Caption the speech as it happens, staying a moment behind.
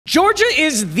Georgia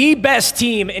is the best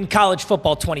team in college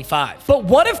football 25. But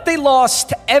what if they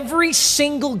lost every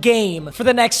single game for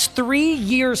the next 3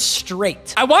 years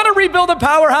straight? I want to rebuild a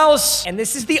powerhouse, and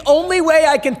this is the only way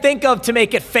I can think of to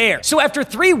make it fair. So after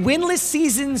 3 winless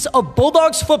seasons of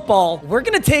Bulldogs football, we're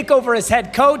going to take over as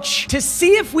head coach to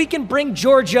see if we can bring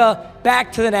Georgia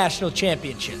back to the national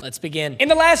championship. Let's begin. In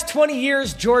the last 20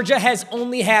 years, Georgia has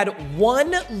only had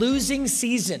 1 losing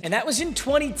season, and that was in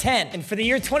 2010. And for the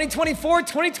year 2024,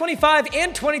 2025,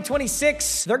 and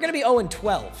 2026, they're gonna be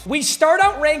 0-12. We start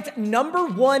out ranked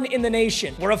 #1 in the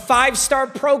nation. We're a 5-star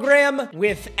program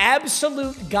with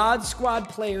absolute God Squad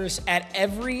players at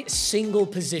every single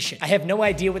position. I have no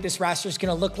idea what this roster is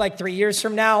gonna look like 3 years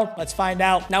from now. Let's find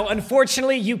out. Now,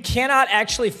 unfortunately, you cannot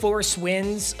actually force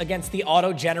wins against the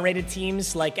auto-generated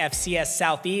teams like FCS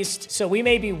Southeast. So we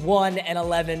may be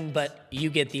 1-11, but you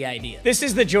get the idea. This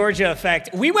is the Georgia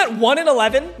effect. We went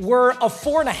 1-11. We're a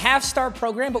 4.5-star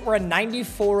program, but we're a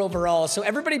 94 overall. So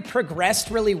everybody progressed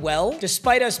really well,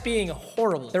 despite us being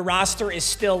horrible. The roster is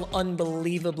still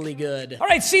unbelievably good. All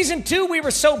right, season 2, we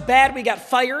were so bad we got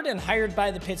fired and hired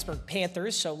by the Pittsburgh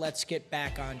Panthers. So let's get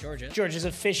back on Georgia. Georgia's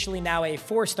officially now a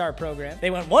 4-star program. They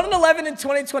went 1-11 in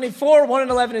 2024,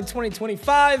 1-11 in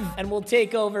 2025, and we'll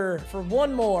take over for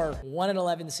one more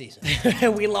 1-11 season.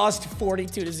 We lost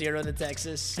 42-0 to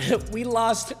Texas. We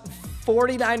lost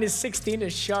 49-16 to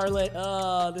Charlotte.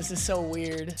 Oh, this is so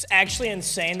weird. It's actually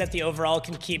insane that the overall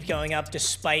can keep going up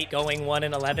despite going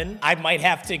 1-11. I might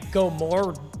have to go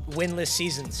more winless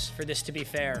seasons for this to be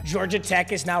fair. Georgia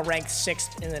Tech is now ranked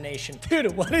 6th in the nation.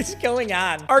 Dude, what is going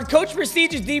on? Our coach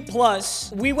prestige is D+.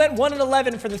 We went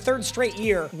 1-11 for the 3rd straight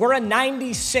year. We're a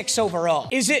 96 overall.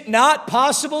 Is it not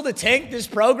possible to tank this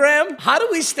program? How do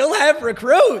we still have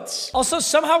recruits? Also,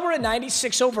 somehow we're a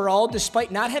 96 overall despite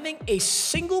not having a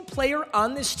single player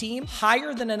on this team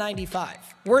higher than a 95.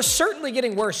 We're certainly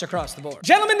getting worse across the board.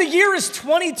 Gentlemen, the year is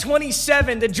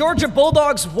 2027. The Georgia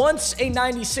Bulldogs, once a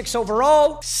 96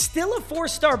 overall, still a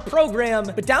 4-star program,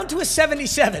 but down to a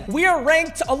 77. We are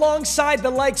ranked alongside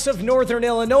the likes of Northern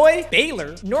Illinois,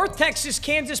 Baylor, North Texas,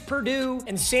 Kansas, Purdue,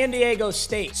 and San Diego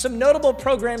State. Some notable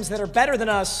programs that are better than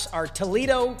us are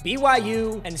Toledo,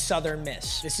 BYU, and Southern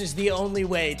Miss. This is the only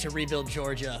way to rebuild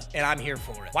Georgia, and I'm here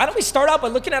for it. Why don't we start out by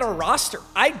looking at our roster?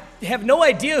 I have no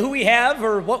idea who we have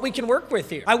or what we can work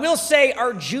with here. I will say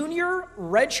our junior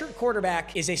redshirt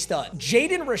quarterback is a stud.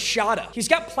 Jaden Rashada. He's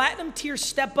got platinum tier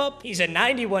step up. He's a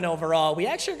 91 overall. We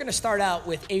actually are going to start out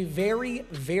with a very,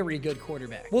 very good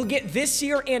quarterback. We'll get this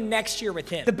year and next year with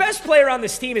him. The best player on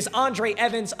this team is Andre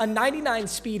Evans, a 99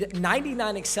 speed,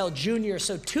 99 excel junior.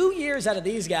 So 2 years out of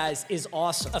these guys is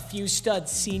awesome. A few stud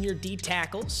senior D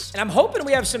tackles. And I'm hoping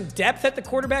we have some depth at the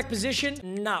quarterback position.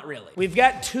 Not really. We've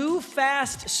got 2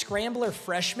 fast scrambler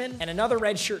freshmen and another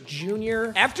redshirt junior.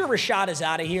 After Rashad is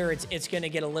out of here, it's going to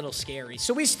get a little scary.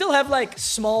 So we still have like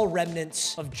small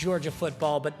remnants of Georgia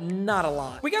football, but not a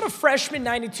lot. We got a freshman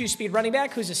 92 speed running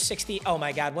back who's a 60. Oh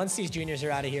my God, once these juniors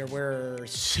are out of here, we're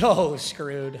so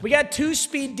screwed. We got 2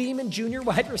 speed demon junior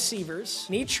wide receivers.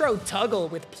 Nitro Tuggle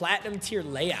with platinum tier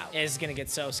layout is going to get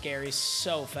so scary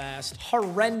so fast.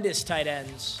 Horrendous tight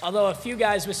ends. Although a few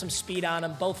guys with some speed on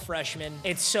them, both freshmen.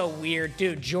 It's so weird.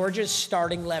 Dude, Georgia's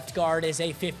starting left guard is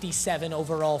a 57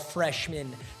 overall freshman.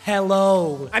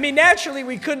 Hello. I mean, naturally,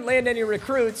 we couldn't land any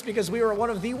recruits because we were one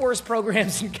of the worst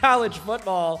programs in college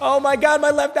football. Oh my God,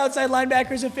 my left outside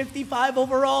linebacker is a 55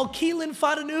 overall, Keelan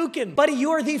Fadanukin. Buddy,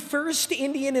 you are the first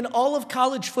Indian in all of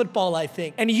college football, I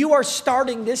think. And you are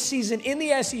starting this season in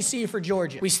the SEC for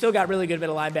Georgia. We still got really good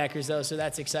middle linebackers though, so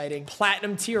that's exciting.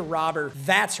 Platinum tier robber.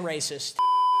 That's racist.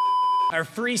 Our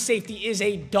free safety is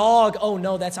a dog. Oh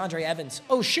no, that's Andre Evans.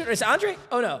 Oh shoot, is it Andre?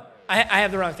 Oh no. I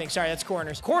have the wrong thing. Sorry, that's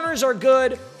corners. Corners are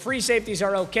good. Free safeties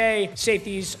are okay.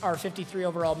 Safeties are 53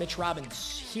 overall. Mitch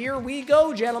Robbins. Here we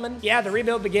go, gentlemen. Yeah, the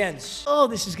rebuild begins. Oh,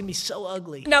 this is going to be so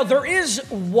ugly. Now, there is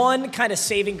one kind of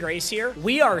saving grace here.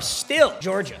 We are still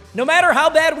Georgia. No matter how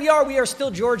bad we are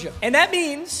still Georgia. And that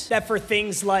means that for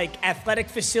things like athletic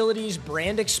facilities,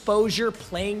 brand exposure,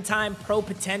 playing time, pro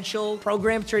potential,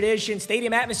 program tradition,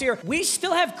 stadium atmosphere, we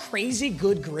still have crazy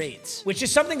good grades, which is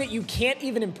something that you can't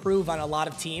even improve on a lot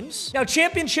of teams. Now,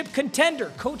 championship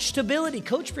contender, coach stability,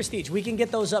 coach prestige, we can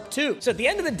get those up too. So at the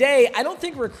end of the day, I don't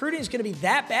think recruiting is going to be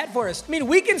that bad for us. I mean,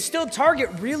 we can still target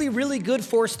really, really good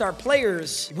 4-star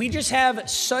players. We just have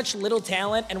such little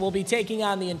talent, and we'll be taking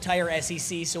on the entire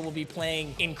SEC, so we'll be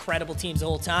playing incredible teams the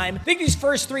whole time. I think these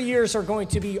first 3 years are going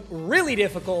to be really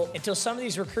difficult until some of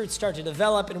these recruits start to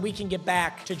develop and we can get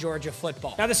back to Georgia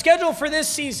football. Now, the schedule for this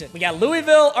season, we got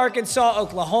Louisville, Arkansas,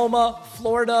 Oklahoma,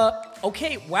 Florida,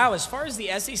 Okay, wow, as far as the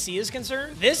SEC is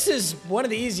concerned, this is one of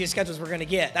the easiest schedules we're gonna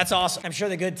get. That's awesome. I'm sure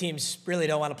the good teams really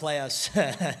don't want to play us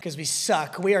because we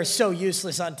suck. We are so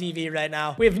useless on TV right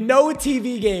now. We have no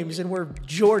TV games and we're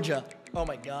Georgia. Oh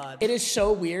my God. It is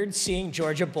so weird seeing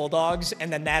Georgia Bulldogs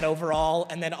and then that overall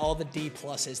and then all the D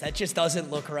pluses. That just doesn't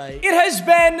look right. It has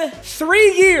been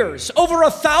 3 years, over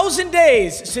 1,000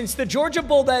 days since the Georgia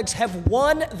Bulldogs have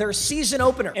won their season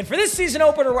opener. And for this season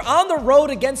opener, we're on the road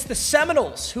against the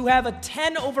Seminoles, who have a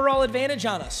 10 overall advantage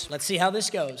on us. Let's see how this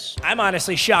goes. I'm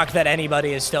honestly shocked that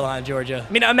anybody is still on Georgia.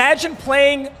 I mean, imagine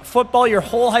playing football your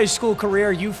whole high school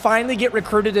career. You finally get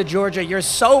recruited to Georgia. You're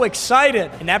so excited.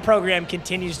 And that program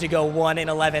continues to go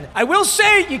 1-11. I will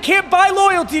say you can't buy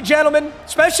loyalty, gentlemen,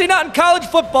 especially not in college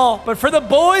football. But for the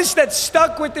boys that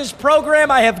stuck with this program,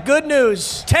 I have good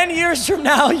news. 10 years from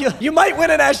now, you might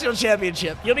win a national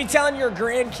championship. You'll be telling your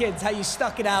grandkids how you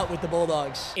stuck it out with the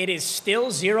Bulldogs. It is still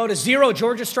 0-0.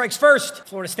 Georgia strikes first.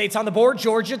 Florida State's on the board.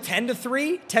 Georgia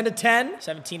 10-3, 10-10,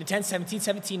 17-10,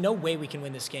 17-17. No way we can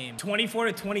win this game.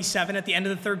 24-27 at the end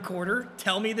of the third quarter.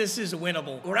 Tell me this is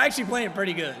winnable. We're actually playing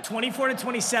pretty good.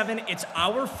 24-27. It's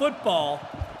our football.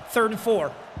 3rd and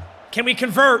 4. Can we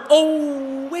convert?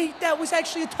 Oh, wait, that was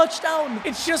actually a touchdown.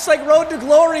 It's just like Road to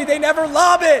Glory. They never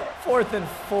lob it. 4th and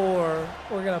 4.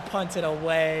 We're going to punt it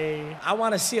away. I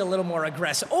want to see a little more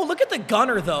aggressive. Oh, look at the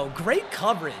gunner, though. Great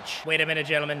coverage. Wait a minute,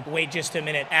 gentlemen. Wait just a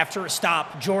minute. After a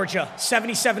stop, Georgia,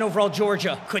 77 overall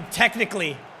Georgia, could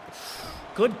technically...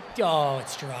 Good. Oh,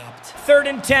 it's dropped. 3rd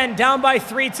and 10, down by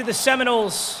 3 to the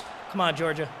Seminoles. Come on,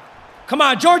 Georgia. Come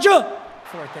on, Georgia.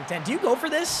 4th and 10. Do you go for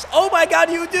this? Oh my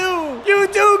God, you do. You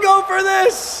do go for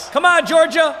this. Come on,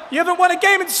 Georgia. You haven't won a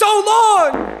game in so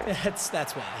long. That's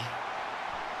why.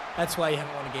 That's why you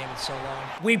haven't won a game in so long.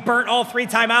 We burnt all 3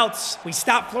 timeouts. We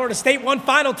stopped Florida State one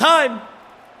final time.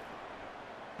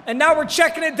 And now we're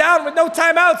checking it down with no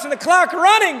timeouts and the clock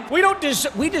running.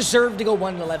 We deserve to go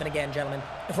 1-11 again, gentlemen.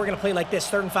 If we're gonna play like this,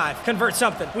 3rd and 5, convert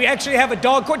something. We actually have a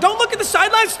dog court. Don't look at the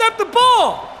sideline, snap the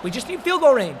ball. We just need field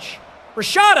goal range.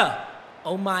 Rashada.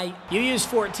 Oh my, you used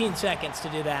 14 seconds to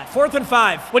do that. 4th and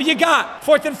 5. What do you got?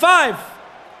 4th and 5.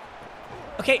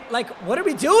 Okay, like, what are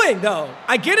we doing, though?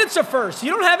 I get it's a first.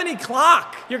 You don't have any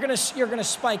clock. You're gonna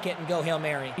spike it and go Hail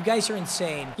Mary. You guys are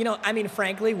insane. You know, I mean,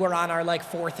 frankly, we're on our,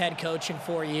 4th head coach in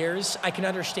 4 years. I can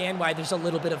understand why there's a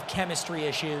little bit of chemistry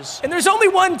issues. And there's only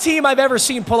one team I've ever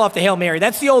seen pull off the Hail Mary.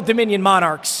 That's the Old Dominion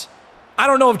Monarchs. I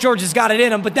don't know if Georgia's got it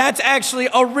in them, but that's actually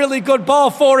a really good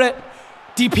ball for it.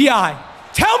 DPI.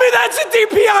 Tell me that's a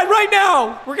DPI right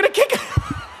now. We're gonna kick it.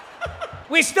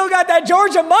 We still got that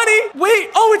Georgia money. Wait,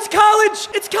 oh, it's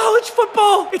college. It's college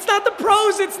football. It's not the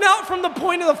pros. It's not from the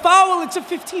point of the foul. It's a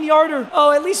 15-yarder.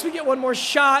 Oh, at least we get one more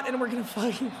shot and we're gonna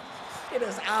fucking get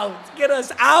us out. Get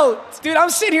us out. Dude, I'm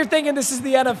sitting here thinking this is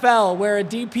the NFL where a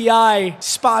DPI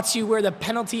spots you where the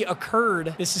penalty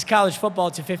occurred. This is college football.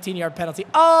 It's a 15-yard penalty.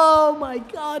 Oh my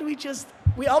God,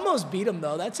 we almost beat them,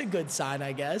 though. That's a good sign,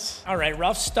 I guess. All right,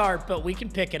 rough start, but we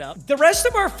can pick it up. The rest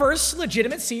of our first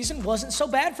legitimate season wasn't so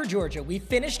bad for Georgia. We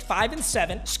finished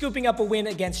 5-7, scooping up a win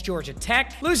against Georgia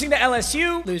Tech, losing to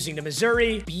LSU, losing to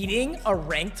Missouri, beating a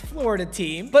ranked Florida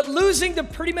team, but losing to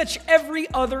pretty much every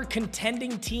other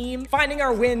contending team, finding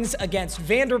our wins against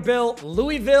Vanderbilt,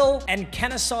 Louisville, and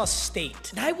Kennesaw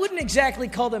State. I wouldn't exactly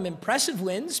call them impressive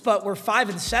wins, but we're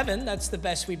 5-7. That's the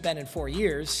best we've been in 4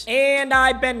 years. And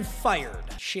I've been fired.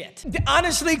 Shit.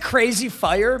 Honestly, crazy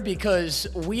fire because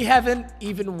we haven't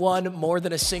even won more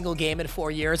than a single game in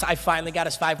 4 years. I finally got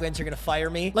us 5 wins. You're going to fire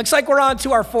me. Looks like we're on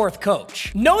to our 4th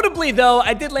coach. Notably, though,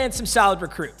 I did land some solid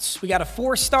recruits. We got a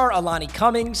 4-star Alani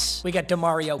Cummings. We got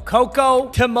Demario Coco,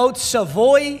 Timote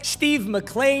Savoy, Steve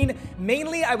McLean.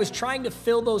 Mainly, I was trying to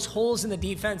fill those holes in the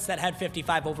defense that had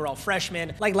 55 overall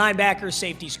freshmen, like linebackers,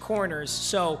 safeties, corners.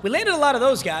 So we landed a lot of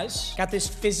those guys. Got this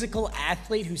physical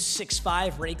athlete who's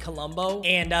 6'5", Ray Colombo.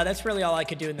 And that's really all I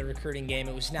could do in the recruiting game.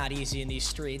 It was not easy in these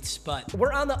streets, but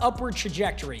we're on the upward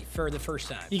trajectory for the first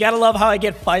time. You gotta love how I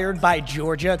get fired by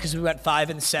Georgia because we went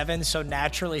 5-7, so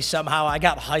naturally somehow I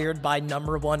got hired by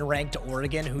 #1 ranked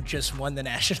Oregon, who just won the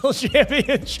national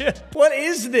championship. What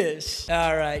is this?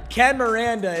 All right, Ken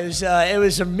Miranda, it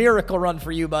was a miracle run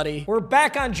for you, buddy. We're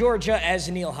back on Georgia as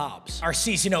Neil Hobbs. Our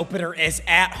season opener is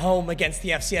at home against the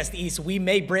FCS East. We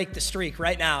may break the streak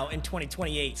right now in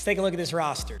 2028. Let's take a look at this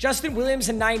roster. Justin Williams Williams,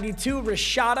 a 92.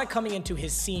 Rashada coming into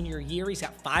his senior year. He's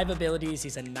got 5 abilities.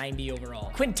 He's a 90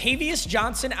 overall. Quintavious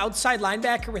Johnson, outside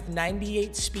linebacker with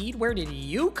 98 speed. Where did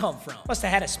you come from? Must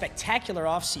have had a spectacular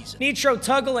offseason. Nitro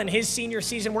Tuggle in his senior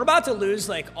season. We're about to lose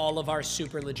like all of our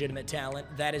super legitimate talent.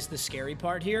 That is the scary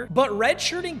part here. But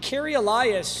redshirting Kerry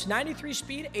Elias, 93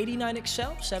 speed, 89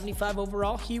 excel, 75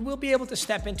 overall. He will be able to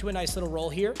step into a nice little role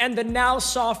here. And the now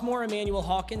sophomore Emmanuel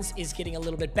Hawkins is getting a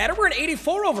little bit better. We're an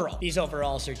 84 overall. These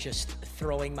overalls are just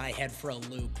throwing my head for a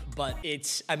loop, but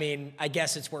I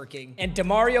guess it's working. And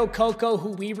Demario Coco, who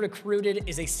we recruited,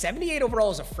 is a 78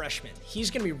 overall as a freshman. He's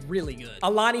going to be really good.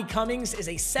 Alani Cummings is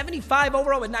a 75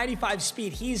 overall with 95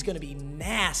 speed. He's going to be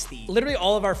nasty. Literally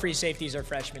all of our free safeties are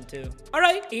freshmen too. All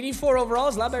right, 84 overall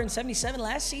is a lot better than 77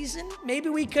 last season. Maybe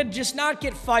we could just not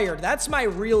get fired. That's my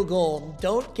real goal.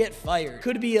 Don't get fired.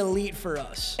 Could be elite for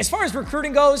us. As far as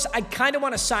recruiting goes, I kind of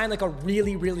want to sign like a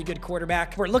really, really good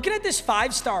quarterback. We're looking at this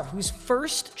 5-star whose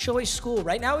first choice school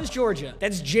right now is Georgia.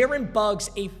 That's Jaron Buggs,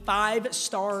 a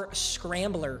 5-star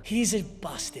scrambler. He's a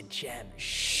busted gem.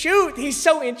 Shoot, he's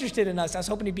so interested in us. I was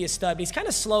hoping he'd be a stud. He's kind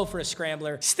of slow for a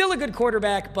scrambler. Still a good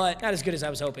quarterback, but not as good as I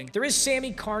was hoping. There is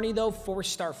Sammy Carney, though,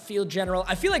 4-star field general.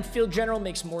 I feel like field general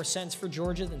makes more sense for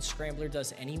Georgia than scrambler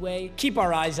does anyway. Keep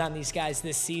our eyes on these guys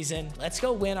this season. Let's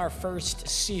go win our first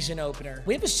season opener.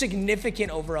 We have a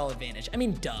significant overall advantage. I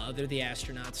mean, duh, they're the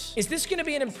Astronauts. Is this going to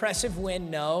be an impressive win?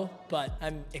 No, but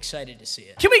I'm excited to see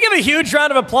it. Can we give a huge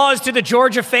round of applause to the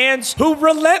Georgia fans who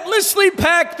relentlessly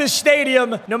pack the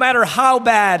stadium no matter how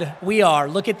bad we are?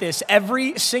 Look at this.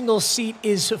 Every single seat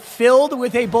is filled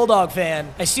with a Bulldog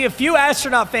fan. I see a few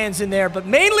Astronaut fans in there, but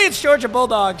mainly it's Georgia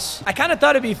Bulldogs. I kind of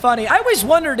thought it'd be funny. I always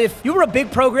wondered if you were a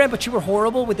big program, but you were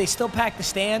horrible, would they still pack the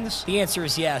stands? The answer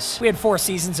is yes. We had 4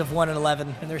 seasons of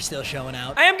 1-11, and they're still showing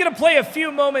out. I am going to play a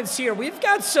few moments here. We've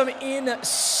got some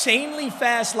insanely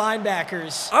fast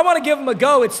linebackers. I want to give them a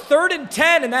go. It's 3rd and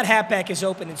 10, and that halfback is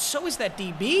open, and so is that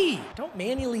DB. Don't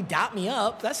manually dot me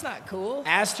up. That's not cool.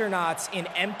 Astronauts in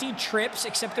empty trips,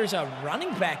 except there's a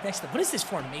running back next to them. What is this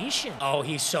formation? Oh,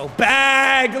 he's so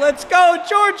bag. Let's go,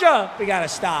 Georgia. We got to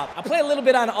stop. I'll play a little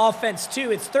bit on offense,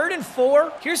 too. It's 3rd and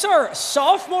 4. Here's our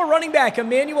sophomore running back,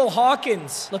 Emmanuel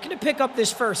Hawkins, looking to pick up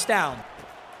this first down.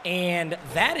 And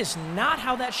that is not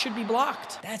how that should be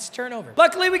blocked. That's turnover.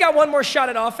 Luckily, we got one more shot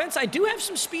at offense. I do have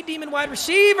some speed demon wide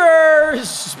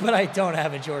receivers, but I don't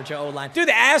have a Georgia O-line. Dude,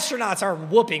 the Astronauts are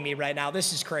whooping me right now.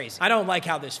 This is crazy. I don't like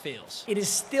how this feels. It is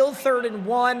still 3rd and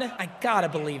 1. I gotta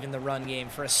believe in the run game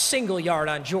for a single yard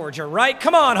on Georgia, right?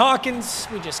 Come on, Hawkins.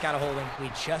 We just gotta hold him.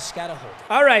 We just gotta hold him.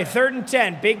 All right, 3rd and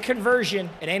 10. Big conversion.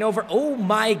 It ain't over. Oh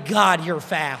my God, you're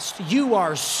fast. You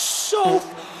are so...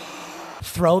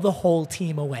 Throw the whole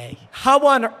team away. How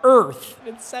on earth?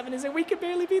 It's 7 is it? We can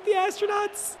barely beat the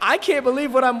Astronauts. I can't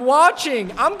believe what I'm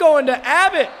watching. I'm going to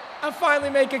Abbott. I finally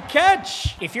make a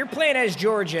catch. If you're playing as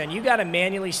Georgia and you got to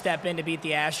manually step in to beat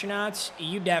the Astronauts,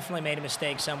 you definitely made a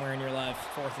mistake somewhere in your life.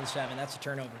 4th and 7, that's a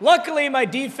turnover. Luckily, my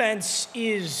defense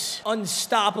is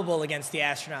unstoppable against the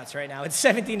Astronauts right now. It's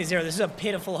 17-0. This is a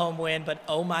pitiful home win, but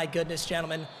oh my goodness,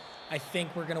 gentlemen. I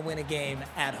think we're going to win a game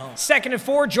at home. 2nd and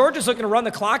 4, Georgia's looking to run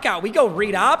the clock out. We go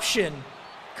read option.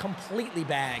 Completely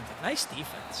bagged. Nice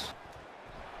defense.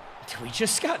 We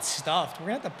just got stuffed. We're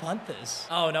going to have to punt this.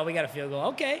 Oh, no, we got a field goal.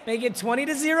 Okay. Make it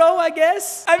 20-0, I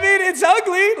guess. I mean, it's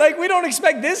ugly. Like, we don't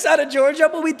expect this out of Georgia,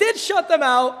 but we did shut them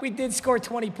out. We did score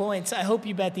 20 points. I hope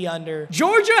you bet the under.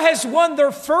 Georgia has won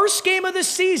their first game of the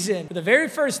season for the very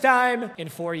first time in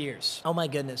 4 years. Oh, my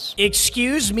goodness.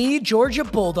 Excuse me, Georgia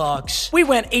Bulldogs. We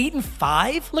went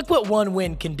 8-5. Look what one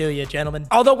win can do you, gentlemen.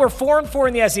 Although we're 4-4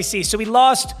 in the SEC, so we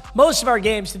lost most of our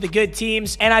games to the good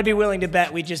teams, and I'd be willing to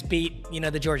bet we just beat,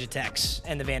 the Georgia Tech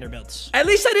and the Vanderbilts. At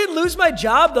least I didn't lose my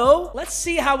job, though. Let's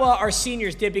see how our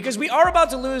seniors did, because we are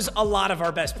about to lose a lot of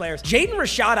our best players. Jaden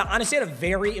Rashada, honestly, had a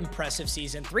very impressive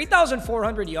season.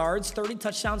 3,400 yards, 30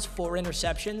 touchdowns, 4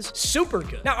 interceptions. Super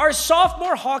good. Now, our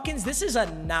sophomore Hawkins, this is a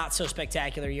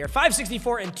not-so-spectacular year.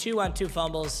 564 and 2 on 2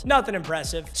 fumbles. Nothing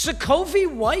impressive.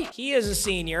 Sokovi White, he is a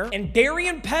senior. And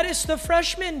Darian Pettis, the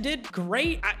freshman, did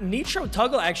great. Nitro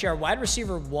Tuggle, actually, our wide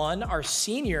receiver 1, our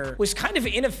senior, was kind of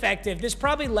ineffective. This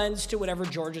probably lends to whatever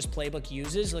Georgia's playbook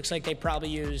uses. Looks like they probably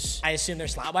use, I assume, their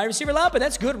slot wide receiver a lot, but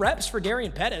that's good reps for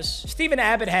Darian Pettis. Stephen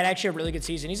Abbott had actually a really good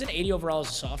season. He's an 80 overall as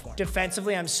a sophomore.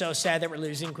 Defensively, I'm so sad that we're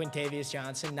losing Quintavious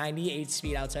Johnson, 98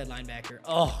 speed outside linebacker.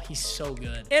 Oh, he's so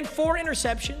good. And 4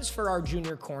 interceptions for our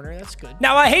junior corner. That's good.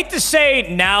 Now, I hate to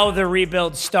say now the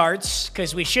rebuild starts,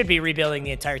 because we should be rebuilding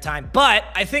the entire time, but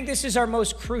I think this is our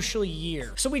most crucial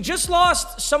year. So we just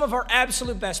lost some of our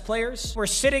absolute best players. We're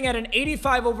sitting at an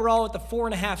 85 overall with the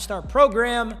 4.5 3.5-star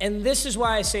program. And this is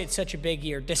why I say it's such a big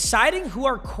year. Deciding who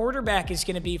our quarterback is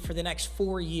going to be for the next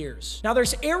 4 years. Now,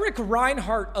 there's Eric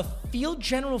Reinhardt, a field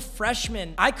general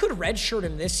freshman. I could redshirt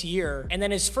him this year, and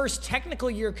then his first technical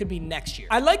year could be next year.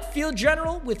 I like field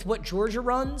general with what Georgia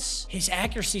runs. His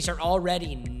accuracies are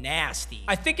already nasty.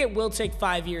 I think it will take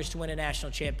 5 years to win a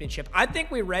national championship. I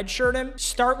think we redshirt him,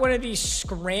 start one of these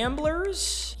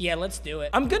scramblers. Yeah, let's do it.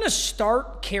 I'm going to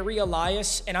start Kerry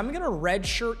Elias, and I'm going to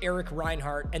redshirt Eric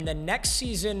Reinhardt, and the next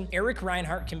season, Eric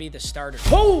Reinhardt can be the starter.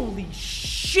 Holy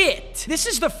shit! This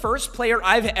is the first player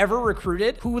I've ever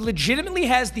recruited who legitimately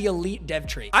has the elite dev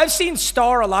trait. I've seen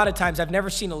star a lot of times. I've never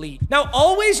seen elite. Now,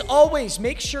 always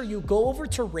make sure you go over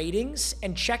to ratings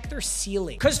and check their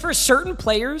ceiling. Because for certain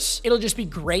players, it'll just be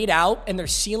grayed out and their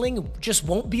ceiling just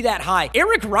won't be that high.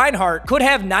 Eric Reinhardt could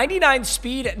have 99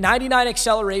 speed, 99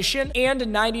 acceleration,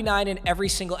 and 99 in every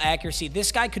single accuracy.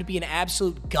 This guy could be an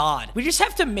absolute god. We just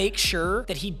have to make sure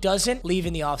that he doesn't leave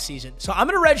in the offseason. So I'm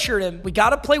going to redshirt him. We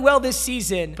got to play well this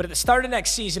season, but at the start of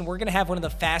next season, we're going to have one of the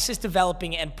fastest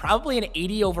developing and probably an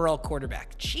 80 overall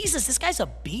quarterback. Jesus, this guy's a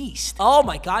beast. Oh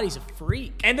my God, he's a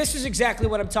freak. And this is exactly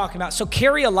what I'm talking about. So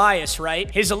Kerry Elias, right?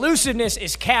 His elusiveness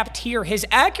is capped here. His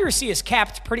accuracy is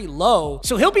capped pretty low.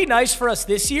 So he'll be nice for us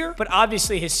this year, but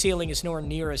obviously his ceiling is nowhere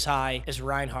near as high as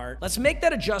Reinhardt. Let's make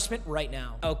that adjustment right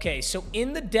now. Okay, so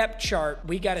in the depth chart,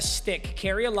 we got to stick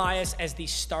Kerry Elias as the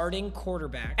starting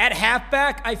quarterback. At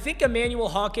halfback, I think Emmanuel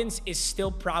Hawkins is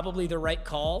still probably the right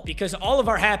call because all of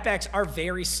our halfbacks are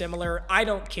very similar. I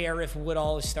don't care if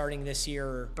Woodall is starting this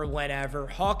year or whenever.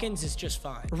 Hawkins is just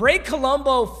fine. Ray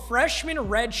Colombo, freshman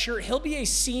redshirt. He'll be a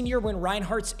senior when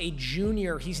Reinhardt's a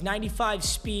junior. He's 95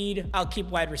 speed. I'll keep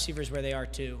wide receivers where they are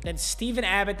too. Then Steven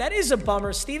Abbott. That is a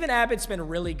bummer. Steven Abbott's been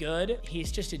really good.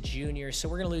 He's just a junior, so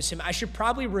we're going to lose him. I should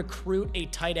probably recruit a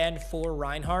tight end for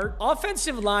Reinhardt.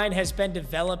 Offensive line has been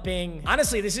developing.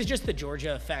 Honestly, this is just the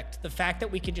Georgia effect. The fact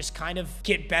that we can just kind of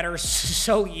get better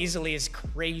so easily is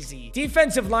crazy.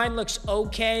 Defensive line looks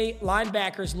okay.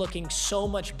 Linebackers looking so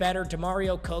much better.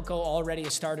 DeMario Coco already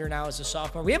a starter now as a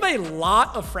sophomore. We have a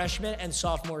lot of freshmen and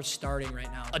sophomores starting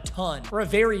right now. A ton. We're a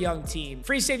very young team.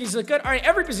 Free safeties look good. All right,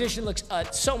 every position looks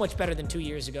so much better than 2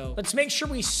 years ago. Let's make sure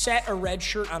we set a red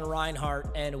shirt on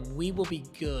Reinhardt and we will be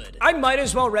good. I might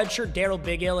as well redshirt Daryl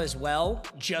Bigill as well,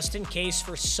 just in case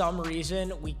for some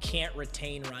reason we can't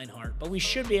retain Reinhardt, but we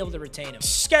should be able to retain him.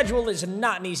 Schedule is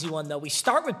not an easy one though. We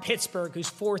start with Pittsburgh, who's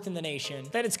 4th in the nation.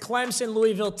 Then it's Clemson,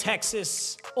 Louisville,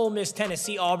 Texas, Ole Miss,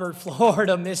 Tennessee, Auburn,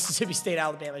 Florida, Mississippi State,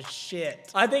 Alabama.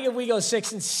 Shit. I think if we go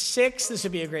 6-6, this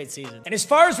would be a great season. And as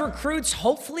far as recruits,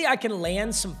 hopefully I can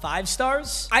land some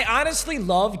 5-stars. I honestly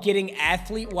love getting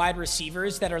athlete wide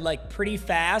receivers that are like pretty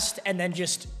fast and then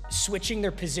just switching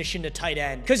their position to tight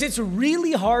end because it's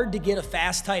really hard to get a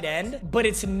fast tight end, but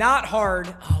it's not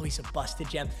hard. Oh, he's a busted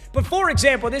gem. But for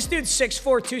example, this dude's 6'4",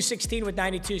 216 with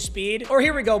 92 speed. Or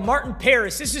here we go, Martin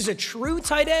Paris. This is a true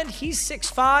tight end. He's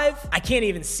 6'5". I can't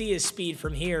even see his speed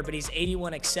from here, but he's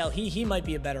 81 XL. He might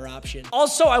be a better option.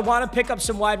 Also, I want to pick up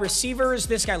some wide receivers.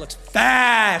 This guy looks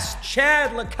fast.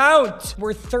 Chad LeCount.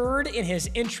 We're 3rd in his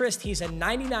interest. He's a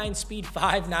 99 speed,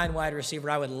 5'9" wide receiver.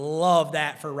 I would love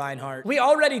that for Reinhardt. We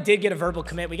already did get a verbal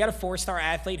commit. We got a 4-star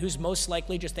athlete who's most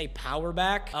likely just a power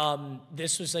back.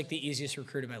 This was like the easiest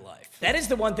recruit of my life. That is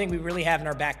the one thing we really have in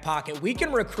our back pocket. We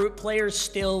can recruit players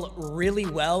still really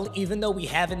well, even though we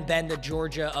haven't been the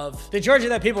Georgia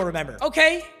that people remember.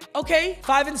 Okay,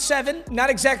 5-7.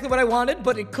 Not exactly what I wanted,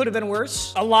 but it could have been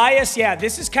worse. Elias, yeah,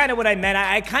 this is kind of what I meant.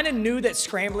 I kind of knew that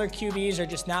scrambler QBs are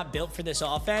just not built for this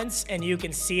offense, and you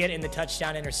can see it in the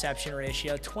touchdown interception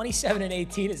ratio.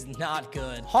 27-18 is not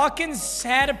good. Hawkins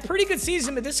had a pretty good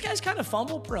season, but this guy's kind of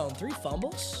fumble prone. 3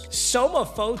 fumbles. Soma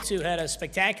Fotu had a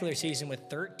spectacular season with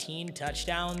 13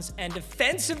 touchdowns, and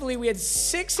defensively we had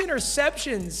 6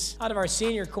 interceptions out of our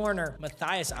senior corner,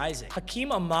 Matthias Isaac. Hakeem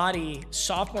Ahmadi,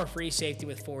 sophomore free safety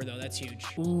with 4 though. That's huge.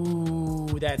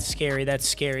 Ooh, that's scary. That's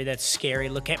scary.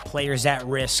 Look at players at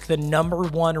risk. The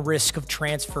 #1 risk of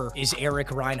transfer is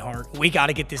Eric Reinhardt. We got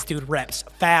to get this dude reps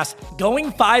fast.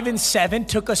 Going 5-7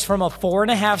 took us from a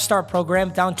 4.5-star program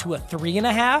down to a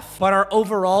 3.5, but our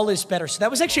overall is better. So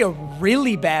that was actually a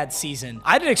really bad season.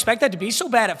 I didn't expect that to be so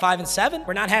bad at 5-7.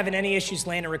 We're not having any issues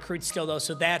landing recruits still though,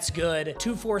 so that's good.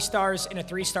 2 4-stars and a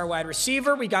 3-star wide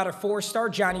receiver. We got a 4-star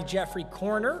Johnny Jeffrey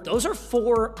corner. Those are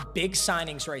 4 big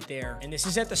signings right there, and this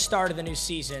is at the start of the new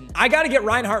season. I got to get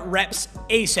Reinhardt reps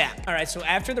ASAP. All right, so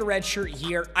after the redshirt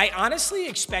year, I honestly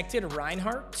expected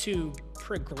Reinhardt to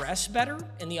progress better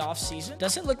in the offseason.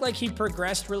 Doesn't look like he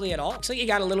progressed really at all. Looks like he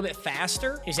got a little bit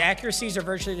faster. His accuracies are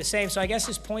virtually the same, so I guess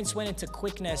his points went into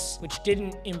quickness, which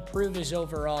didn't improve his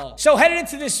overall. So headed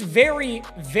into this very,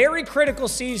 very critical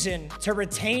season to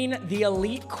retain the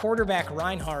elite quarterback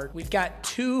Reinhardt, we've got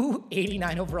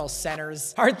 289 overall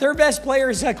centers. Our third best player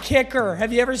is a kicker.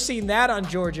 Have you ever seen that on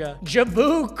Georgia?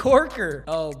 Jabu Corker.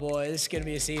 Oh boy, this is gonna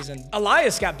be a season.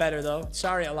 Elias got better though.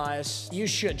 Sorry, Elias. You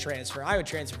should transfer. I would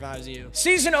transfer if I was you.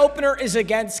 Season opener is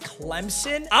against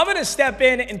Clemson. I'm gonna step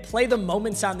in and play the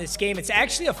moments on this game. It's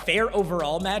actually a fair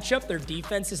overall matchup. Their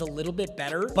defense is a little bit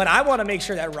better, but I want to make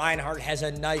sure that Reinhardt has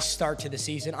a nice start to the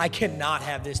season. I cannot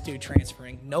have this dude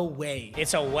transferring. No way.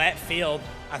 It's a wet field.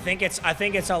 I think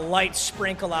it's a light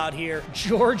sprinkle out here.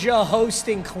 Georgia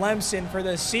hosting Clemson for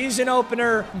the season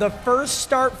opener. The first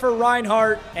start for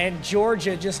Reinhardt, and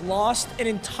Georgia just lost an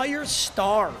entire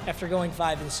star after going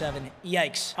 5-7.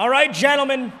 Yikes. All right,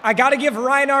 gentlemen, I got to give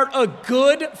Reinhardt a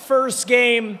good first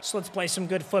game. So let's play some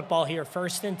good football here.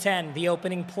 1st and 10, the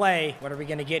opening play. What are we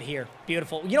going to get here?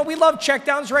 Beautiful. You know, we love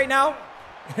checkdowns right now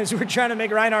as we're trying to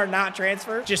make Reinhardt not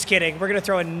transfer. Just kidding. We're going to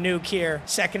throw a nuke here.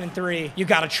 2nd and 3. You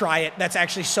got to try it. That's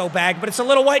actually so bad, but it's a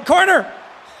little white corner.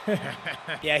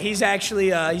 Yeah, he's actually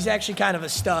kind of a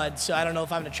stud, so I don't know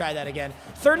if I'm gonna try that again.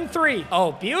 3rd and 3.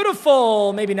 Oh,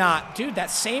 beautiful. Maybe not. Dude, that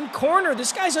same corner.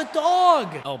 This guy's a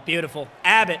dog. Oh, beautiful.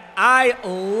 Abbott. I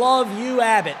love you,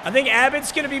 Abbott. I think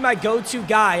Abbott's gonna be my go-to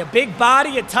guy. A big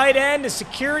body, a tight end, a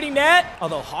security net.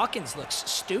 Although Hawkins looks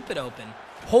stupid open.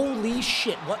 Holy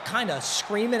shit, what kind of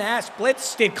screaming ass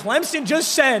blitz did Clemson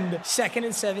just send? 2nd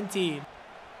and 17.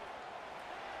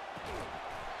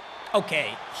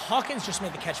 Okay, Hawkins just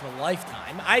made the catch of a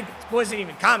lifetime. I wasn't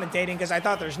even commentating because I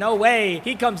thought there's no way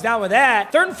he comes down with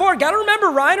that. 3rd and 4, gotta remember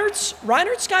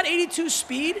Reinhardt's got 82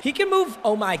 speed. He can move.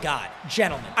 Oh my God,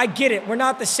 gentlemen, I get it. We're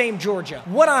not the same Georgia.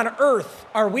 What on earth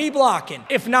are we blocking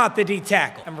if not the D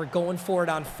tackle? And we're going for it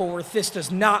on 4th. This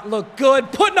does not look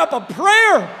good. Putting up a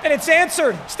prayer, and it's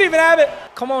answered. Stephen Abbott,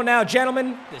 come on now,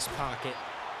 gentlemen. This pocket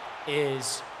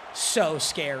is so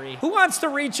scary. Who wants to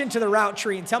reach into the route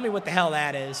tree and tell me what the hell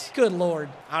that is? Good Lord.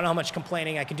 I don't know how much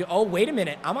complaining I can do. Oh, wait a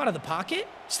minute. I'm out of the pocket?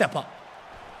 Step up.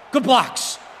 Good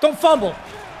blocks. Don't fumble.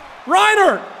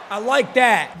 Reinhardt. I like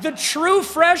that. The true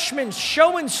freshman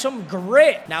showing some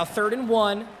grit. Now 3rd and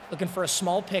 1. Looking for a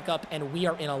small pickup, and we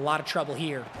are in a lot of trouble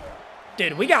here.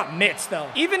 Dude, we got mitts, though.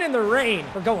 Even in the rain,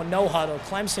 we're going no huddle.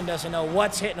 Clemson doesn't know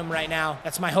what's hitting them right now.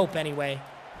 That's my hope anyway.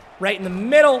 Right in the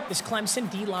middle. This Clemson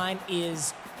D-line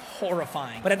is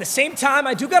horrifying. But at the same time,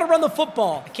 I do got to run the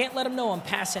football. I can't let him know I'm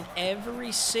passing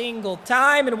every single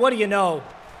time. And what do you know?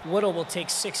 Whittle will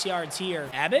take 6 yards here.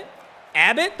 Abbott?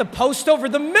 Abbott, the post over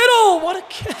the middle. What a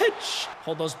catch.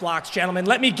 Hold those blocks, gentlemen.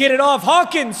 Let me get it off.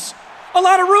 Hawkins. A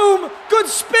lot of room. Good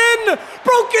spin.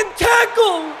 Broken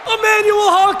tackle. Emmanuel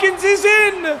Hawkins is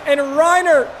in. And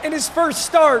Reinhardt, in his first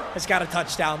start, has got a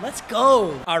touchdown. Let's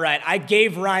go. All right, I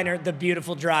gave Reinhardt the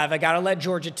beautiful drive. I got to let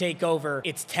Georgia take over.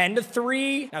 It's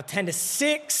 10-3. Now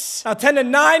 10-6. Now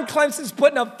 10-9. Clemson's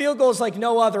putting up field goals like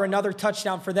no other. Another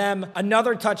touchdown for them.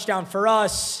 Another touchdown for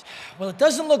us. Well, it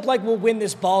doesn't look like we'll win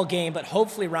this ball game, but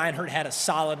hopefully Reinhardt had a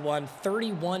solid one.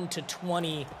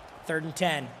 31-20. 3rd and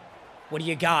 10. What do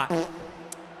you got?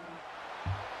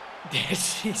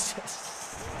 Jesus.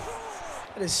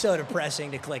 That is so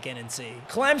depressing to click in and see.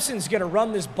 Clemson's going to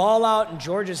run this ball out, and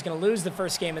Georgia's going to lose the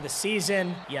first game of the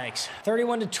season. Yikes.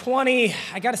 31-20.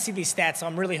 I got to see these stats, so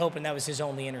I'm really hoping that was his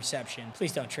only interception.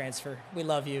 Please don't transfer. We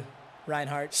love you,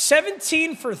 Reinhardt.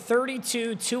 17 for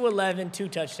 32, 211, 2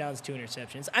 touchdowns, 2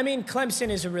 interceptions. I mean, Clemson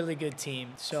is a really good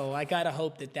team, so I gotta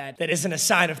hope that isn't a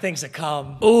sign of things to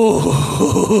come.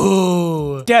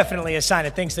 Ooh, definitely a sign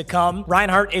of things to come.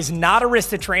 Reinhardt is not a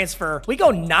risk to transfer. We go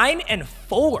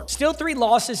 9-4. Still 3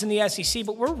 losses in the SEC,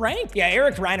 but we're ranked. Yeah,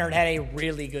 Eric Reinhardt had a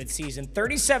really good season.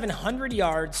 3,700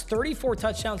 yards, 34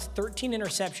 touchdowns, 13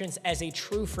 interceptions as a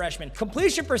true freshman.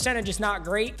 Completion percentage is not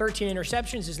great. 13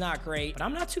 interceptions is not great, but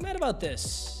I'm not too mad about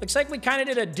this. Looks like we kind of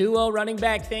did a duo running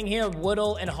back thing here.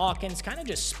 Whittle and Hawkins kind of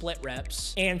just split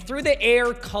reps. And through the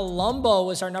air, Colombo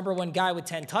was our #1 guy with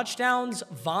 10 touchdowns.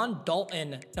 Von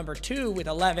Dalton, #2 with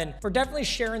 11. We're definitely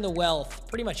sharing the wealth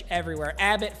pretty much everywhere.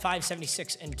 Abbott,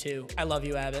 576 and 2. I love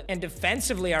you, Abbott. And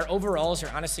defensively, our overalls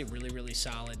are honestly really, really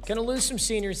solid. Gonna lose some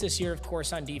seniors this year, of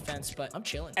course, on defense, but I'm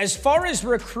chilling. As far as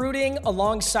recruiting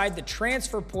alongside the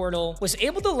transfer portal, was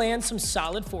able to land some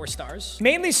solid 4-stars.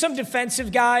 Mainly some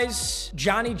defensive guys.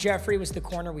 Johnny Jeffrey was the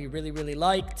corner we really, really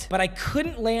liked, but I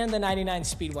couldn't land the 99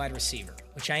 speed wide receiver.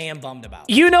 which I am bummed about.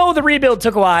 You know the rebuild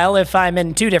took a while if I'm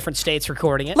in 2 different states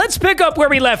recording it. Let's pick up where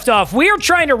we left off. We are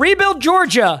trying to rebuild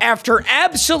Georgia after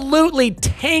absolutely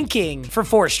tanking for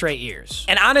 4 straight years.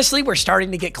 And honestly, we're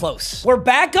starting to get close. We're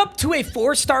back up to a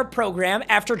 4-star program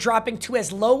after dropping to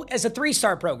as low as a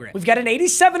 3-star program. We've got an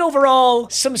 87 overall,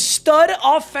 some stud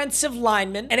offensive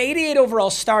linemen, an 88 overall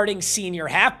starting senior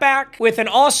halfback with an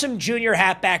awesome junior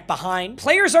halfback behind.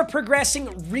 Players are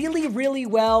progressing really, really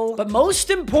well, but most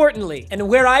importantly, and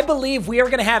where I believe we are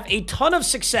going to have a ton of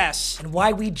success and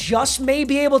why we just may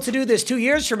be able to do this 2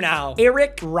 years from now,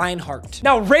 Eric Reinhardt.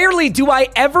 Now, rarely do I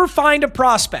ever find a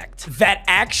prospect that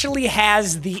actually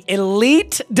has the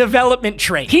elite development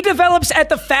trait. He develops at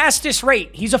the fastest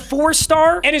rate. He's a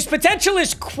 4-star, and his potential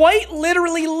is quite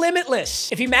literally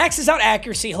limitless. If he maxes out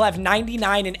accuracy, he'll have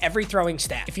 99 in every throwing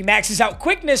stat. If he maxes out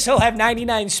quickness, he'll have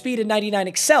 99 speed and 99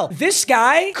 excel. This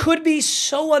guy could be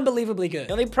so unbelievably good.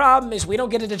 The only problem is we don't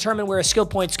get to determine where his skill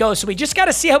points go, so we just got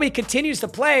to see how he continues to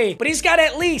play, but he's got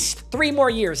at least 3 more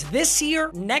years. This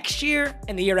year, next year,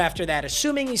 and the year after that,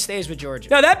 assuming he stays with Georgia.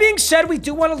 Now, that being said, we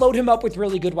do want to load him up with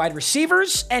really good wide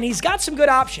receivers, and he's got some good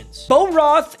options. Bo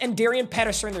Roth and Darian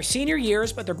Pettis are in their senior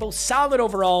years, but they're both solid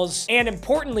overalls, and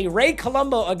importantly, Ray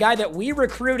Colombo, a guy that we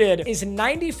recruited, is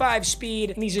 95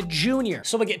 speed, and he's a junior,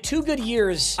 so we'll get 2 good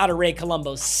years out of Ray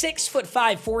Colombo. 6'5",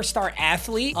 4-star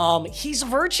athlete. He's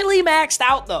virtually maxed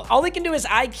out, though. All he can do is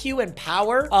IQ and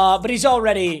power, but he's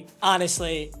already,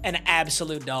 honestly, an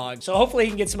absolute dog. So hopefully he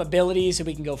can get some abilities and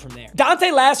we can go from there.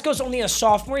 Dante Lasco's only a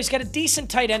sophomore. He's got a decent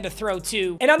tight end to throw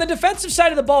too. And on the defensive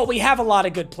side of the ball, we have a lot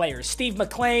of good players. Steve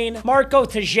McLean, Marco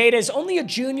Tejeda is only a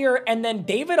junior, and then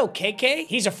David Okeke,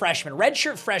 he's a freshman.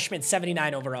 Redshirt freshman,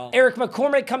 79 overall. Eric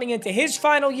McCormick coming into his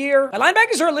final year. My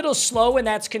linebackers are a little slow, and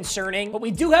that's concerning, but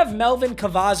we do have Melvin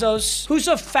Cavazos, who's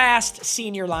a fast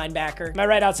senior linebacker. My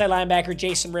right outside linebacker,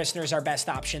 Jason Rissner, is our best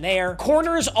option there.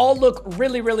 Corners all look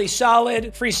really, really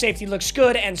solid. Free safety looks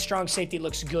good, and strong safety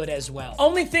looks good as well.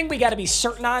 Only thing we got to be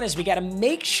certain on is we got to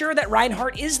make sure that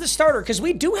Reinhardt is the starter, because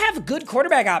we do have good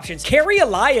quarterback options. Kerry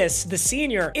Elias, the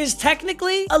senior, is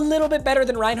technically a little bit better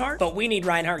than Reinhardt, but we need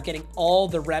Reinhardt getting all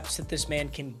the reps that this man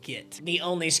can get. The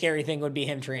only scary thing would be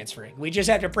him transferring. We just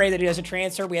have to pray that he doesn't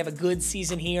transfer. We have a good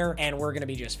season here, and we're going to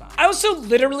be just fine. I also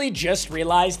literally just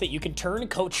realized that you can turn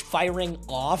coach firing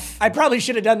off. I probably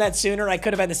should have done that sooner. I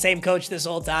could have been the same coach this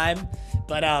whole time,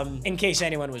 but in case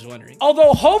anyone was wondering.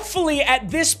 Although hopefully at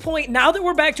this point, now that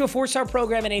we're back to a 4-star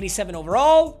program and 87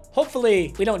 overall,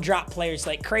 hopefully we don't drop players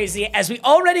like crazy, as we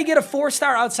already get a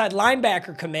 4-star outside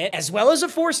linebacker commit as well as a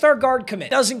 4-star guard commit.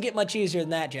 Doesn't get much easier than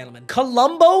that, gentlemen.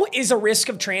 Colombo is a risk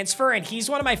of transfer, and he's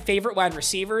one of my favorite wide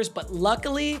receivers, but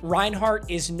luckily Reinhardt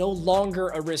is no longer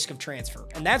a risk of transfer,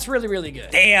 and that's really, really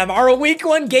good. Damn, our week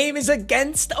 1 game is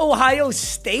against Ohio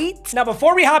State. Now,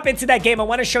 before we hop into that game, I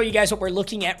want to show you guys what we're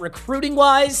looking at recruiting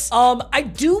wise. I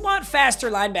do want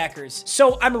faster linebackers,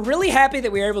 so I'm really happy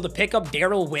that we were able to pick up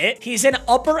Daryl Witt. He's an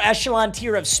upper echelon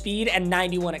tier of speed and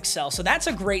 91 excel, so that's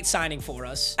a great signing for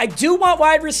us. I do want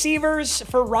wide receivers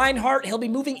for Reinhardt. He'll be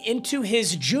moving into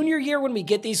his junior year when we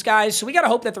get these guys, so we gotta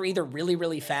hope that they're either really,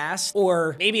 really fast,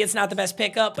 or maybe it's not the best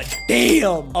pickup, but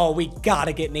damn. Oh, we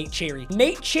gotta get Nate Cherry.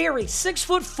 Nate Cherry,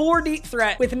 6'4" deep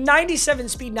threat with 97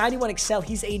 speed, 91 excel.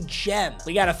 He's a gem.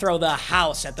 We gotta throw the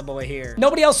house at the boy here.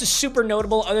 Nobody else is super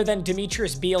notable other than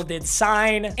Demetrius Beal did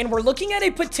sign, and we're looking at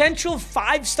a potential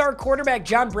 5-star quarterback,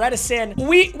 John Bredesen.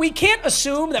 We can't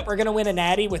assume that we're gonna win a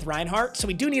natty with Reinhardt, so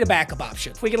we do need a backup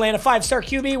option. If we can land a 5-star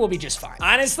QB, we'll be just fine.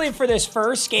 Honestly, for this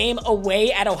first game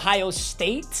away at Ohio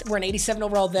State, we're an 87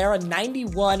 overall there, a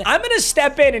 91. I'm gonna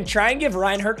step in and try and give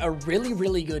Reinhardt a really,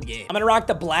 really good game. I'm gonna rock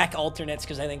the black alternates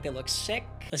because I think they look sick.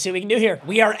 Let's see what we can do here.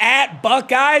 We are at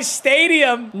Buckeye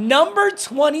Stadium. Number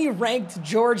 20 ranked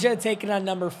Georgia taking on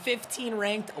number 15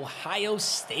 ranked Ohio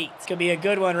State. It's gonna be a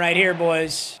good one right here,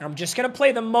 boys. I'm just gonna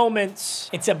play the moments.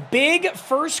 It's a big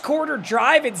first quarter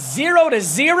drive. It's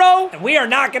 0-0, and we are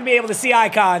not gonna be able to see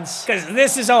icons because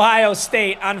this is Ohio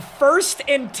State. On 1st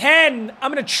and 10,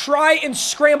 I'm gonna try and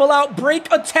scramble out,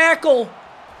 break a tackle.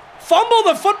 Fumble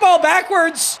the football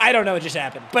backwards. I don't know what just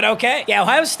happened, but okay. Yeah,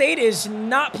 Ohio State is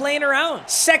not playing around.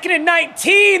 2nd and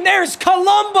 19, there's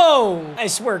Colombo.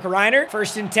 Nice work, Reiner.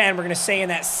 1st and 10, we're gonna stay in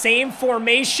that same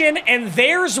formation, and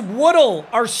there's Woodle,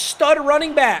 our stud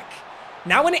running back.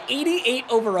 Now an 88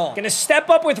 overall. Gonna step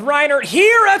up with Reiner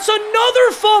here. That's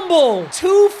another fumble.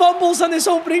 2 fumbles on this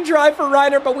opening drive for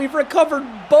Reiner, but we've recovered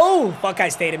both. Buckeye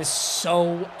Stadium is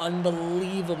so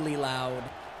unbelievably loud.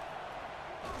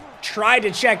 Tried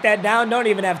to check that down. Don't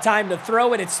even have time to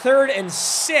throw it. It's 3rd and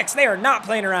 6. They are not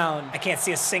playing around. I can't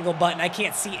see a single button. I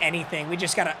can't see anything. We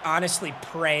just got to honestly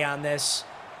pray on this.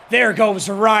 There goes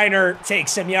Reiner.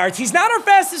 Takes some yards. He's not our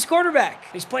fastest quarterback.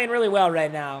 He's playing really well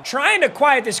right now. Trying to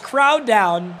quiet this crowd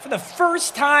down. For the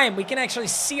first time, we can actually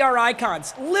see our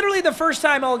icons. Literally the first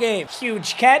time all game.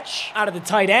 Huge catch out of the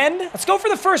tight end. Let's go for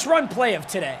the first run play of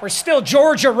today. We're still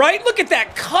Georgia, right? Look at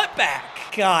that cutback.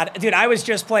 God, dude, I was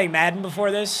just playing Madden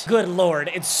before this. Good Lord,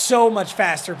 it's so much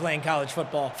faster playing college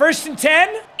football. First and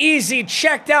 10, easy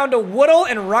check down to Woodle,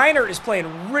 and Reiner is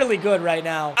playing really good right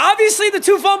now. Obviously, the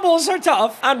 2 fumbles are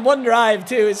tough. On one drive,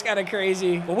 too, it's kind of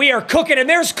crazy. But we are cooking, and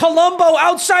there's Colombo,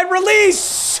 outside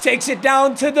release. Takes it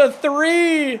down to the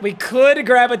 3. We could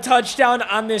grab a touchdown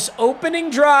on this opening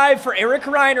drive for Eric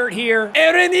Reiner here.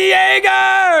 Aaron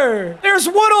Yeager! There's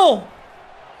Woodle.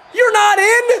 You're not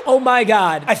in? Oh my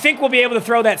God. I think we'll be able to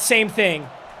throw that same thing.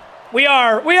 We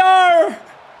are.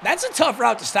 That's a tough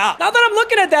route to stop. Now that I'm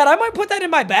looking at that, I might put that in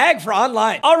my bag for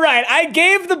online. All right, I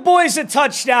gave the boys a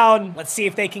touchdown. Let's see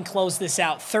if they can close this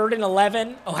out. 3rd and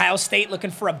 11. Ohio State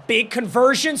looking for a big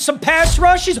conversion. Some pass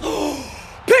rushes.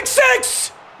 Pick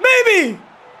 6! Maybe!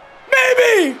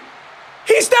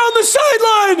 He's down the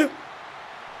sideline!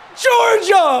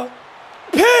 Georgia!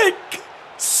 Pick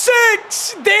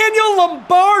 6! Daniel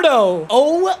Lombardo.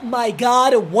 Oh my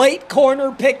God, white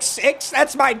corner pick 6.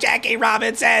 That's my Jackie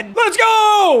Robinson. Let's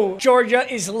go!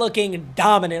 Georgia is looking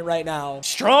dominant right now.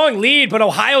 Strong lead, but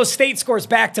Ohio State scores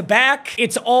back-to-back.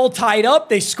 It's all tied up.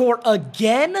 They score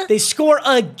again.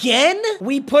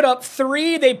 We put up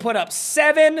 3. They put up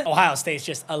 7. Ohio State's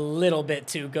just a little bit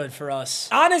too good for us.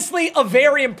 Honestly, a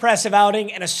very impressive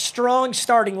outing and a strong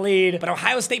starting lead, but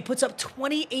Ohio State puts up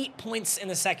 28 points in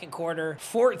the second quarter.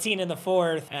 14 in the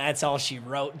 4th. That's all she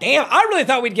wrote. Damn, I really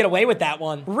thought we'd get away with that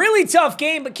one. Really tough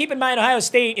game, but keep in mind, Ohio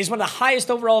State is one of the highest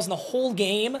overalls in the whole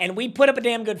game, and we put up a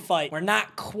damn good fight. We're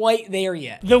not quite there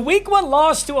yet. The week 1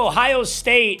 loss to Ohio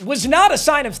State was not a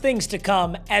sign of things to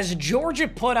come, as Georgia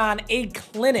put on a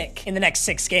clinic in the next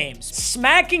 6 games.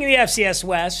 Smacking the FCS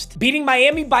West, beating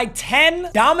Miami by 10,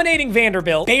 dominating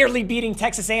Vanderbilt, barely beating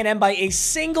Texas A&M by a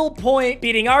single point,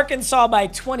 beating Arkansas by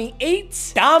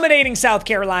 28, dominating South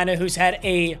Carolina, who's had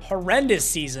a horrendous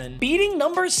season, beating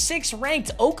number 6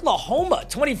 ranked Oklahoma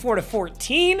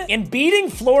 24-14, and beating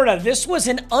Florida. This was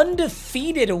an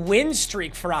undefeated win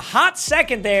streak for a hot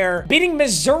second there, beating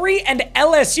Missouri and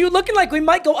LSU, looking like we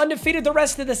might go undefeated the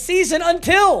rest of the season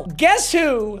until, guess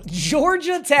who?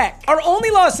 Georgia Tech. Our only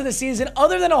loss of the season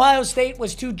other than Ohio State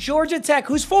was to Georgia Tech,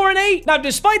 who's 4-8. Now,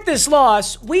 despite this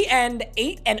loss, we end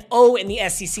 8-0 in the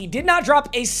SEC, did not drop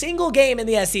a single game in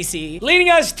the SEC, leading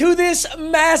us to this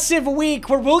massive week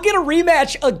where we'll get a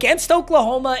rematch against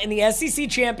Oklahoma in the SEC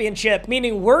championship,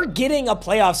 meaning we're getting a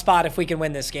playoff spot if we can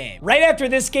win this game. Right after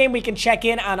this game, we can check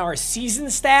in on our season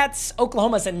stats.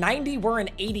 Oklahoma's a 90, we're an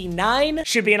 89.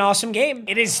 Should be an awesome game.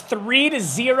 It is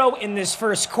 3-0 in this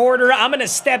first quarter. I'm gonna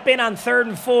step in on 3rd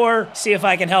and 4, see if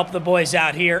I can help the boys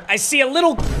out here. I see a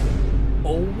little...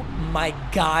 Oh my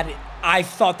God. I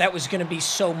thought that was going to be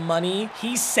so money.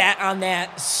 He sat on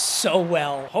that so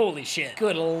well. Holy shit.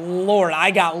 Good Lord,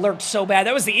 I got lurked so bad.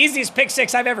 That was the easiest pick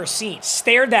 6 I've ever seen.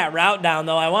 Stared that route down,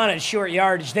 though. I wanted short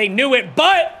yardage. They knew it,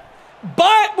 but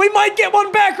we might get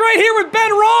one back right here with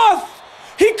Ben Roth.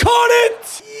 He caught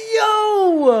it!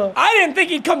 Yo! I didn't think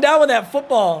he'd come down with that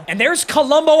football. And there's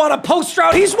Colombo on a post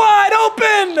route. He's wide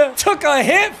open! Took a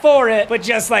hit for it. But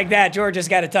just like that, Georgia's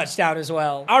got a touchdown as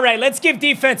well. All right, let's give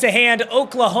defense a hand.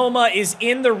 Oklahoma is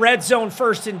in the red zone,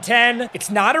 1st and 10.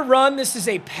 It's not a run. This is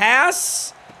a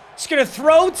pass. It's going to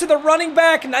throw to the running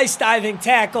back. Nice diving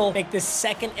tackle. Make this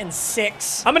 2nd and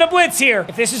 6. I'm going to blitz here.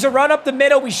 If this is a run up the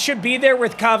middle, we should be there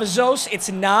with Cavazos. It's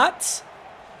not.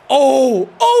 Oh!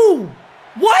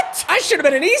 What? I should have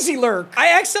been an easy lurk.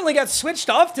 I accidentally got switched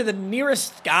off to the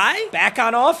nearest guy. Back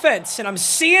on offense, and I'm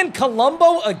seeing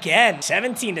Colombo again.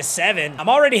 17-7. I'm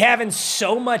already having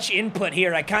so much input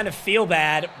here. I kind of feel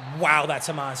bad. Wow, that's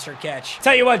a monster catch.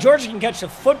 Tell you what, Georgia can catch the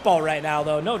football right now,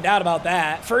 though. No doubt about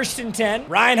that. 1st and 10.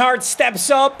 Reinhardt steps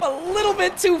up a little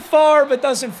bit too far, but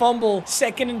doesn't fumble.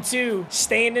 2nd and 2.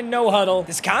 Staying in no huddle.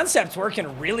 This concept's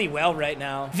working really well right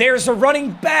now. There's a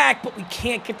running back, but we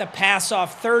can't get the pass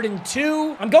off. 3rd and 2.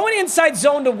 I'm going inside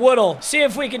zone to Woodle. See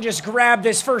if we can just grab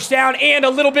this first down and a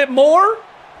little bit more.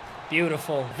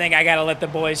 Beautiful. I think I got to let the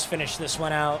boys finish this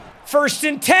one out. 1st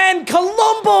and 10.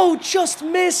 Colombo just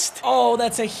missed. Oh,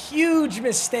 that's a huge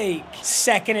mistake.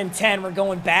 2nd and 10. We're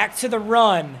going back to the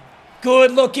run.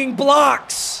 Good looking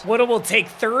blocks. Woodle will take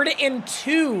 3rd and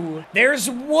 2.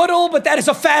 There's Woodle, but that is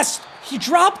a fast... He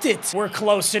dropped it. We're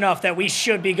close enough that we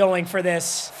should be going for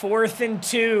this. 4th and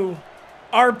 2.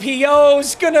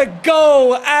 RPO's gonna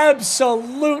go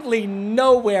absolutely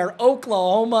nowhere.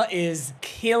 Oklahoma is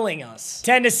killing us.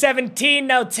 10 to 17,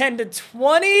 now 10 to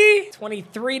 20,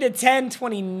 23 to 10,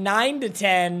 29 to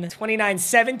 10,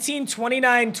 29-17,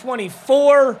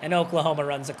 29-24, and Oklahoma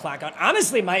runs the clock out.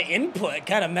 Honestly, my input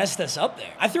kind of messed us up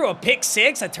there. I threw a pick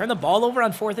six. I turned the ball over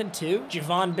on 4th and 2.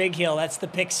 Javon Big Hill, that's the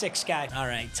pick six guy. All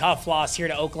right, tough loss here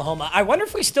to Oklahoma. I wonder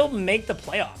if we still make the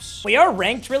playoffs. We are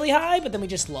ranked really high, but then we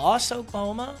just lost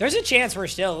Oklahoma. There's a chance we're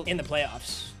still in the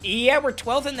playoffs. Yeah, we're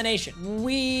 12th in the nation.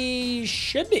 We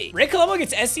should be. Rick Colombo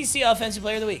gets SEC Offensive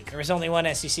Player of the Week. There was only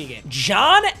one SEC game.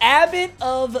 John Abbott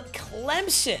of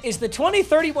Clemson is the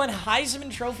 2031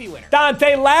 Heisman Trophy winner.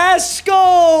 Dante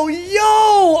Lasco,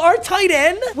 yo, our tight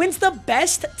end wins the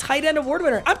best tight end award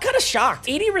winner. I'm kind of shocked.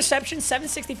 80 receptions,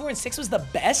 764, and 6 was the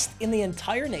best in the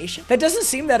entire nation. That doesn't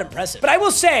seem that impressive. But I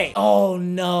will say, oh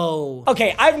no.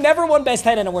 Okay, I've never won best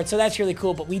tight end award, so that's really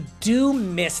cool, but we do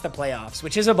miss the playoffs,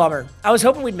 which is a bummer. I was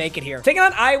hoping we'd make it here. Taking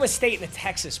on Iowa State in the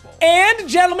Texas Bowl. And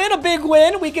gentlemen, a big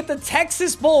win. We get the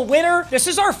Texas Bowl winner. This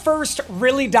is our first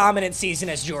really dominant season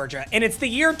as Georgia, and it's the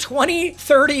year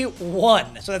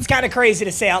 2031. So that's kind of crazy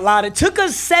to say out loud. It took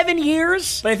us 7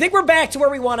 years, but I think we're back to where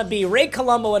we want to be. Ray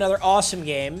Colombo, another awesome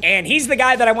game, and he's the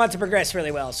guy that I want to progress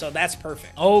really well, so that's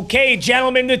perfect. Okay,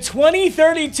 gentlemen, the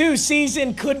 2032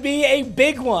 season could be a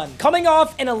big one. Coming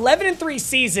off an 11-3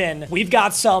 season, we've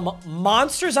got some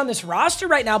monsters on this roster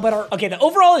right now, but the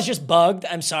overall is just bugged.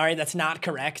 I'm sorry, that's not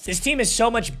correct. This team is so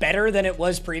much better than it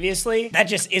was previously. That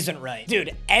just isn't right.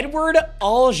 Dude, Edward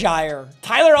Algier.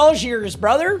 Tyler Algier's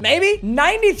brother, maybe?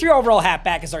 93 overall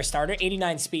halfback is our starter.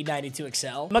 89 speed, 92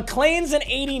 excel. McLean's an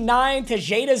 89.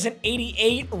 Tejada's an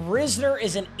 88. Risner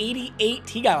is an 88.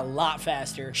 He got a lot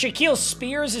faster. Shaquille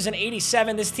Spears is an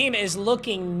 87. This team is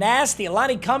looking nasty.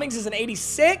 Alani Cummings is an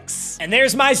 86. And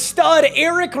there's my stud.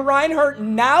 Eric Reinhardt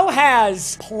now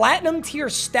has platinum tier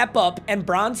step up and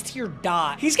bronze tier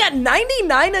dot. He's got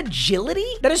 99 agility?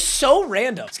 That is so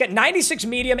random. He's got 96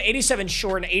 medium, 87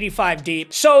 short, and 85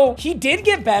 deep. So he did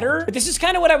get better, but this is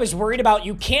kind of what I was worried about.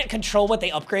 You can't control what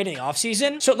they upgrade in the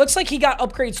offseason. So it looks like he got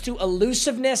upgrades to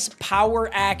elusiveness, power,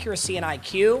 accuracy, and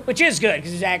IQ, which is good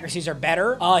because his accuracies are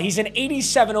better. He's an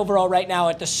 87 overall right now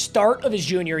at the start of his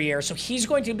junior year. So he's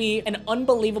going to be an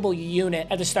unbelievable unit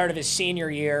at the start of his senior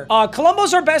year.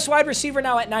 Colombo's our best wide receiver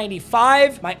now at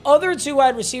 95. My other two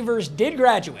wide receivers did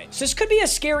graduate. So this could be a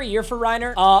scary year for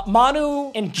Reiner.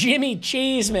 Manu and Jimmy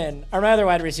Cheeseman are my other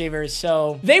wide receivers,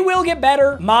 so they will get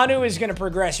better. Manu is going to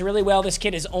progress really well. This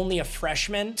kid is only a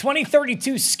freshman.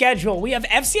 2032 schedule. We have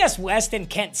FCS West and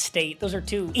Kent State. Those are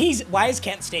two easy. Why is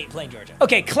Kent State playing Georgia?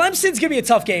 Okay, Clemson's going to be a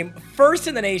tough game. First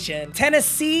in the nation.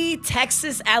 Tennessee,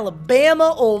 Texas,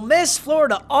 Alabama, Ole Miss,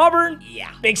 Florida, Auburn.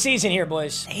 Yeah, big season here,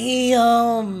 boys.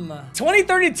 Damn.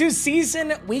 2032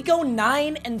 season, we go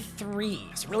 9-3.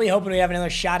 I was really hoping we have another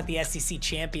shot at the SEC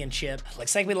championship.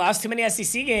 Looks like we lost too many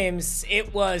SEC games.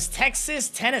 It was Texas,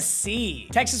 Tennessee.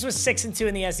 Texas was 6-2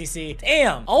 in the SEC.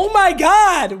 Damn. Oh my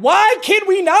God. Why can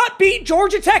we not beat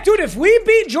Georgia Tech? Dude, if we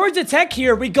beat Georgia Tech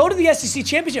here, we go to the SEC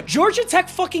championship. Georgia Tech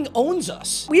fucking owns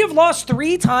us. We have lost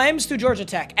 3 times to Georgia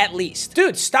Tech, at least.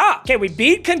 Dude, stop. Okay, we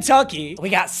beat Kentucky. We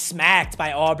got smacked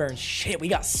by Auburn. Shit, we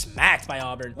got smacked by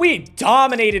Auburn. We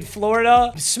dominated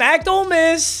Florida. Smacked Ole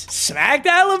Miss. Smacked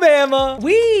Alabama.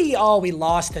 We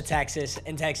lost to Texas,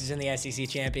 and Texas in the SEC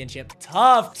championship.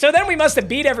 Tough. So then we must have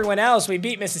beat everyone else. We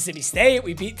beat Mississippi State.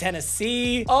 We beat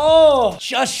Tennessee. Oh,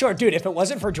 just short. Dude, if it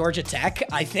wasn't for Georgia Tech,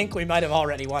 I think we might have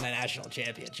already won a national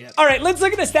championship. All right, let's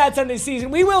look at the stats on this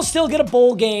season. We will still get a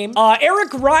bowl game.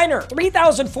 Eric Reiner,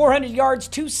 3,400 yards,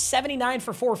 279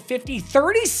 for 450.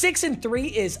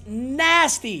 36-3 is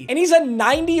nasty. And he's a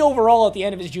 90 overall at the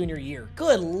end of his junior year.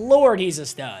 Good Lord, he's a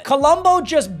stud. Colombo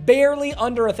just barely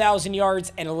under 1,000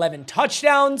 yards and 11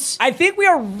 touchdowns. I think we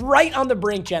are right on the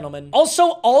brink, gentlemen.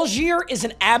 Also, Algier is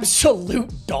an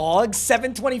absolute dog.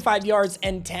 725 yards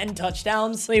and 10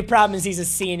 touchdowns. The problem is he's a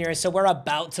senior, so we're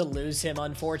about to lose him,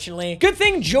 unfortunately. Good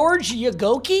thing George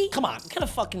Yagoki. Come on, what kind of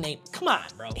fucking name? Come on,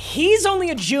 bro. He's only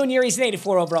a junior. He's an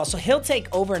 84 overall, so he'll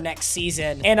take over next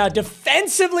season. And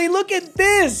defensively, look at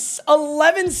this.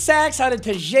 11 sacks out of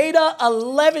Tejada,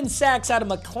 11 sacks out of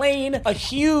McLean. A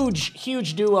huge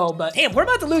duo, but damn, we're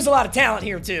about to lose a lot of talent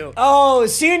here too. Oh,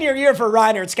 senior year for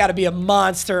Reiner. It's got to be a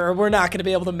monster or we're not going to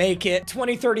be able to make it.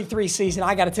 2033 season.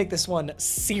 I got to take this one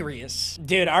serious.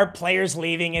 Dude, our players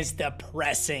leaving is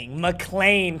depressing.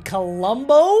 McLean,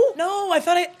 Colombo? No, I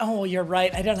thought oh, you're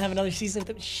right. I don't have another season with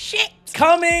them. Shit.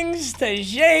 Cummings,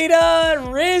 Tejada,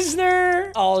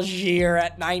 Risner, Algier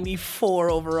at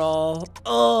 94 overall.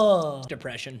 Oh,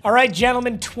 depression. All right,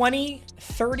 gentlemen,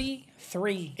 2033.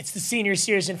 3. It's the senior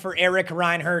season for Eric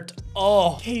Reinhardt.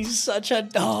 Oh, he's such a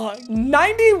dog.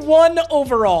 91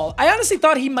 overall. I honestly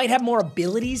thought he might have more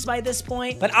abilities by this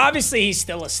point, but obviously he's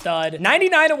still a stud.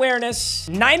 99 awareness,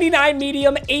 99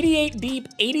 medium, 88 deep,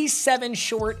 87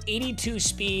 short, 82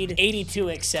 speed, 82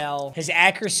 excel. His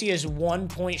accuracy is 1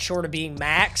 point short of being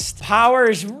maxed. Power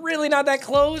is really not that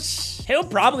close. He'll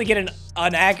probably get an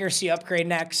accuracy upgrade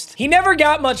next. He never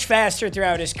got much faster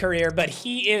throughout his career, but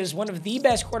he is one of the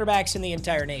best quarterbacks in the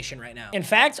entire nation right now. In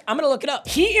fact, I'm gonna look it up.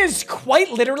 He is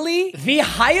quite literally the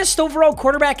highest overall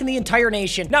quarterback in the entire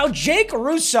nation. Now, Jake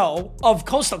Russo of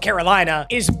Coastal Carolina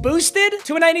is boosted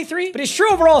to a 93, but his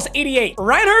true overall is 88.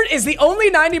 Reinhardt is the only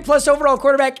 90+ overall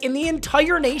quarterback in the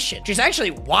entire nation, which is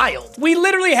actually wild. We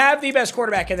literally have the best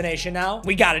quarterback in the nation now.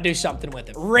 We gotta do something with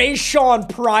him. Rayshawn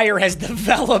Pryor has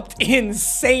developed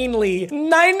insanely.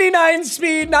 99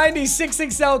 speed, 96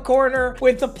 excel corner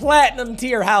with the platinum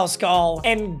tier house call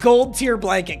and gold tier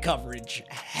blanket coverage.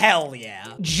 Hell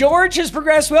yeah. George has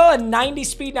progressed well, a 90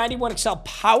 speed, 91 excel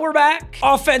power back.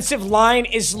 Offensive line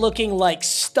is looking like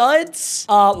studs.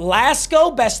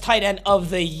 Lasco, best tight end of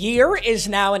the year, is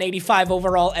now an 85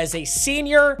 overall as a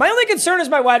senior. My only concern is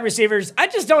my wide receivers. I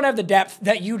just don't have the depth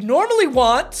that you normally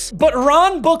want, but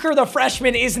Ron Booker, the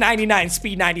freshman, is 99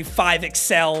 speed, 95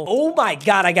 excel. Oh my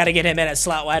God, I gotta get him in at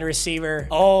slot wide receiver.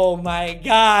 Oh my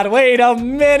God, wait a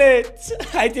minute.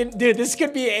 Dude, this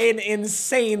could be an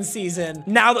insane season.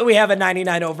 Now that we have a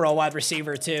 99 overall wide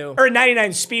receiver too, or a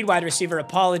 99 speed wide receiver,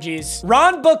 apologies.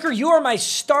 Ron Booker, you are my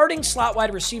starting slot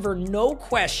wide receiver, no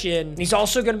question. He's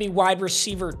also gonna be wide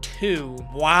receiver 2.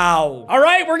 Wow. All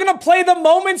right, we're gonna play the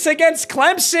moments against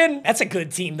Clemson. That's a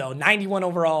good team though, 91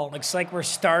 overall. Looks like we're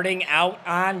starting out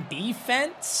on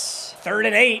defense. 3rd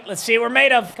and 8, let's see what we're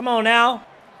made of. Come on now.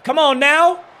 Come on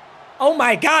now. Oh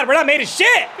my God, we're not made of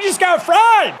shit. We just got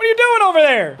fried. What are you doing over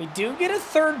there? We do get a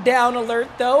 3rd down alert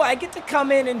though. I get to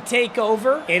come in and take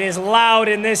over. It is loud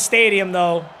in this stadium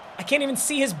though. I can't even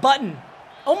see his button.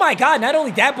 Oh my God, not only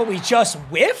that, but we just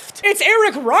whiffed? It's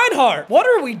Eric Reinhardt. What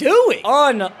are we doing?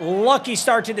 Unlucky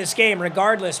start to this game.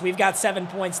 Regardless, we've got 7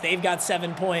 points. They've got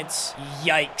 7 points.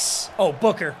 Yikes. Oh,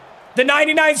 Booker. The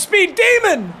 99 speed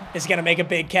demon is gonna make a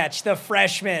big catch. The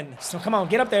freshman. So come on,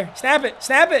 get up there. Snap it,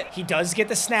 snap it. He does get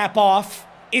the snap off.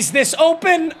 Is this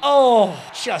open? Oh,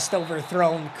 just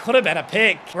overthrown. Could have been a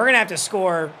pick. We're gonna have to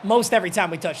score most every time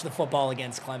we touch the football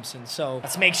against Clemson. So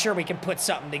let's make sure we can put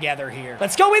something together here.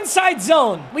 Let's go inside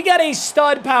zone. We got a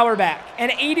stud power back,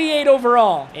 an 88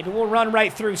 overall. Maybe we'll run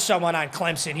right through someone on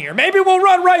Clemson here. Maybe we'll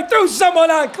run right through someone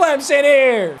on Clemson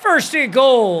here. 1st and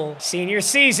goal. Senior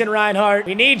season, Reinhardt.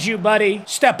 We need you, buddy.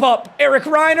 Step up. Eric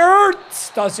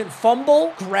Reinhardt doesn't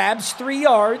fumble. Grabs 3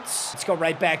 yards. Let's go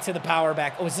right back to the power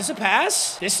back. Oh, is this a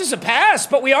pass? This is a pass,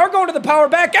 but we are going to the power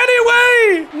back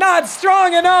anyway. Not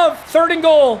strong enough. 3rd and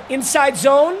goal. Inside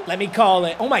zone. Let me call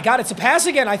it. Oh my God, it's a pass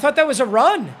again. I thought that was a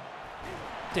run.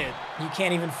 Dude, you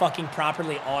can't even fucking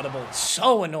properly audible.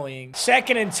 So annoying.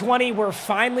 2nd and 20. We're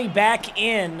finally back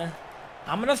in.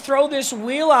 I'm gonna throw this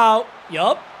wheel out.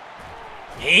 Yup.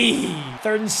 Hey,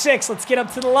 3rd and 6. Let's get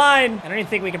up to the line. I don't even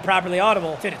think we can properly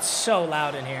audible. Dude, it's so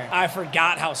loud in here. I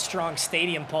forgot how strong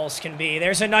Stadium Pulse can be.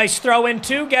 There's a nice throw in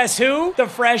too. Guess who? The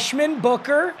freshman,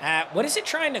 Booker. What is it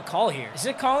trying to call here? Is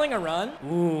it calling a run?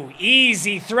 Ooh,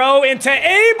 easy throw into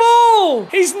Abel.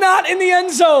 He's not in the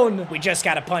end zone. We just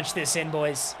got to punch this in,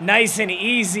 boys. Nice and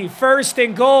easy. 1st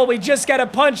and goal. We just got to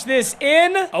punch this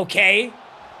in. Okay.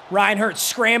 Reinhardt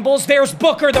scrambles. There's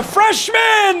Booker, the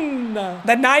freshman!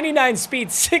 The 99 speed,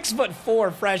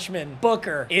 6'4" freshman.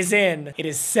 Booker is in. It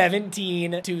is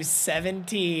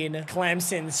 17-17.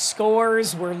 Clemson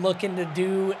scores. We're looking to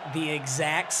do the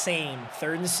exact same.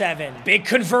 3rd and 7. Big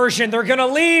conversion. They're gonna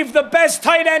leave the best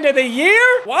tight end of the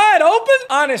year. Wide open?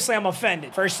 Honestly, I'm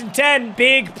offended. 1st and 10.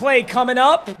 Big play coming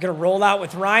up. Gonna roll out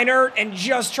with Reinhardt and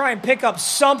just try and pick up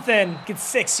something. Get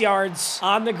 6 yards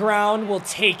on the ground. We'll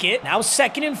take it. Now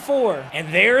 2nd and 4.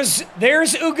 And there's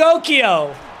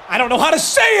Ugokio. I don't know how to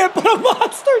say it, but a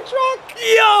monster truck.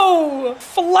 Yo!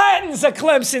 Flattens a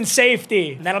Clemson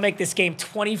safety. And that'll make this game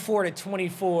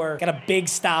 24-24. Got a big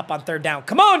stop on 3rd down.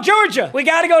 Come on, Georgia. We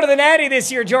got to go to the Natty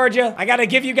this year, Georgia. I got to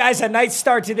give you guys a nice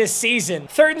start to this season.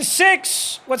 3rd and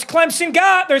 6. What's Clemson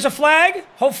got? There's a flag.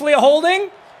 Hopefully a holding.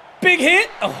 Big hit.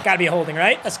 Oh, gotta be a holding,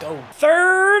 right? Let's go.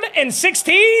 3rd and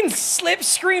 16. Slip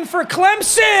screen for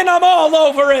Clemson. I'm all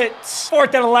over it.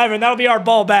 4th and 11. That'll be our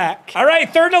ball back. All right,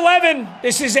 3rd and 11.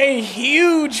 This is a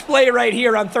huge play right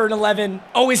here on 3rd and 11.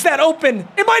 Oh, is that open?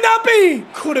 It might not be.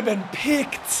 Could have been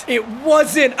picked. It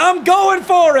wasn't. I'm going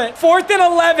for it. 4th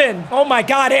and 11. Oh my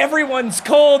God, everyone's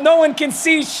cold. No one can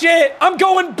see shit. I'm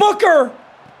going Booker.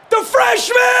 The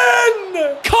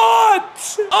freshman! Caught!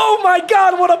 Oh my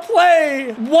God, what a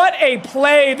play. What a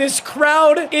play. This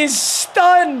crowd is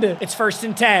stunned. It's 1st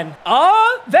and 10.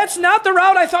 That's not the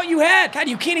route I thought you had. God,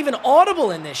 you can't even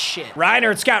audible in this shit.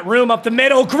 Reinert's got room up the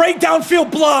middle. Great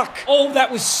downfield block. Oh,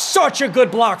 that was such a good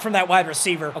block from that wide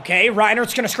receiver. Okay,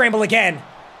 Reinert's gonna scramble again.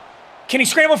 Can he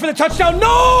scramble for the touchdown?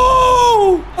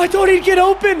 No! I thought he'd get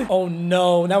open. Oh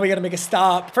no, now we gotta make a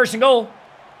stop. 1st and goal.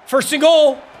 1st and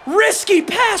goal. Risky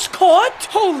pass caught.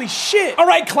 Holy shit. All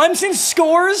right, Clemson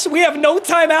scores. We have no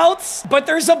timeouts, but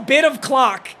there's a bit of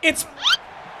clock.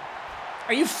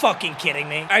 Are you fucking kidding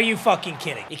me? Are you fucking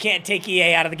kidding? You can't take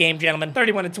EA out of the game, gentlemen.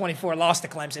 31-24, lost to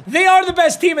Clemson. They are the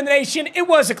best team in the nation. It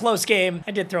was a close game.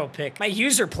 I did throw a pick. My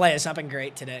user play has not been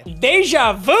great today.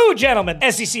 Deja vu, gentlemen.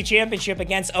 SEC championship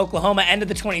against Oklahoma. End of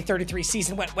the 2033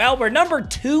 season went well. We're number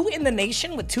 2 in the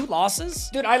nation with 2 losses.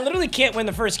 Dude, I literally can't win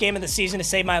the first game of the season to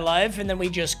save my life, and then we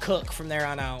just cook from there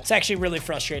on out. It's actually really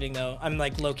frustrating, though. I'm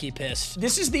like low-key pissed.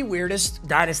 This is the weirdest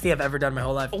dynasty I've ever done my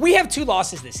whole life. We have 2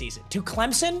 losses this season. To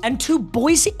Clemson and to Boise.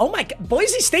 Oh my God,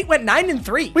 Boise State went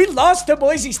 9-3. We lost to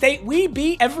Boise State. We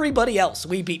beat everybody else.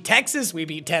 We beat Texas. We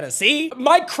beat Tennessee.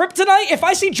 My kryptonite, if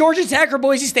I see Georgia Tech or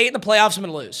Boise State in the playoffs, I'm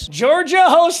gonna lose. Georgia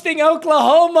hosting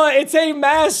Oklahoma. It's a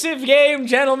massive game,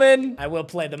 gentlemen. I will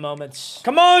play the moments.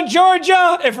 Come on,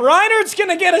 Georgia. If Reinert's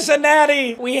gonna get us a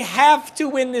natty, we have to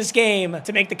win this game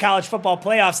to make the college football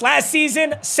playoffs. Last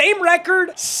season, same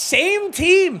record, same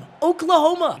team.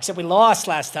 Oklahoma. Except we lost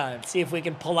last time. See if we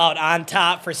can pull out on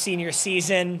top for senior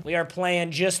season. We are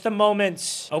playing just the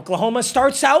moments. Oklahoma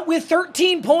starts out with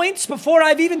 13 points before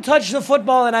I've even touched the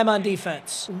football and I'm on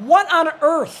defense. What on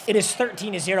earth? It is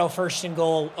 13-0, 1st and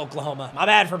goal, Oklahoma. My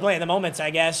bad for playing the moments, I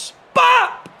guess.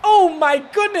 Bop! Oh my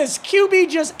goodness, QB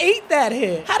just ate that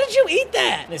hit. How did you eat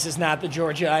that? This is not the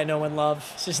Georgia I know and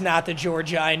love. This is not the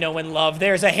Georgia I know and love.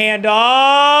 There's a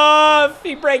handoff.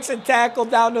 He breaks a tackle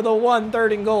down to the 1,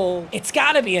 3rd and goal. It's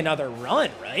gotta be another run,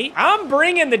 right? I'm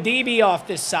bringing the DB off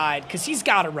this side because he's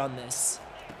gotta run this.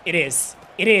 It is.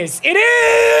 It is. It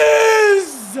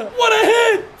is! What a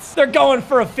hit! They're going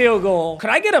for a field goal. Could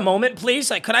I get a moment, please?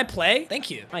 Like, could I play? Thank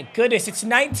you. My goodness, it's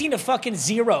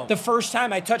 19-0 the first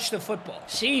time I touched the football.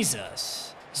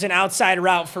 Jesus. It's an outside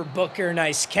route for Booker.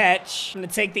 Nice catch. I'm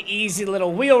gonna take the easy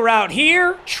little wheel route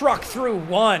here. Truck through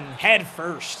 1, head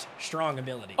first. Strong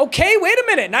ability. Okay, wait a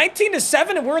minute.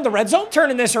 19-7 and we're in the red zone.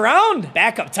 Turning this around.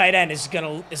 Backup tight end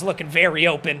is looking very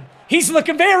open. He's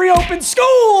looking very open.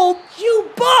 School!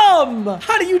 You bum!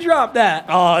 How do you drop that?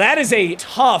 Oh, that is a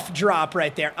tough drop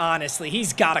right there, honestly.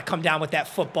 He's got to come down with that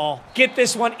football. Get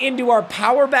this one into our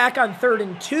power back on 3rd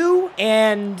and 2.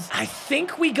 And I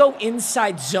think we go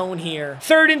inside zone here.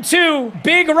 3rd and 2.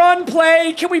 Big run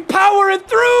play. Can we power it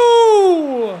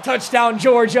through? Touchdown,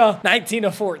 Georgia.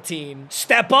 19-14.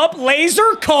 Step up.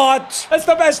 Laser caught. That's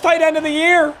the best tight end of the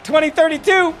year.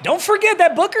 2032. Don't forget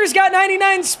that Booker's got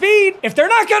 99 speed. If they're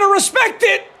not going to respect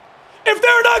it,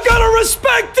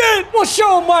 we'll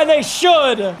show them why they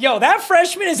should. Yo, that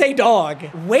freshman is a dog.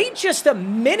 Wait just a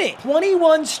minute.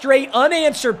 21 straight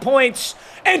unanswered points.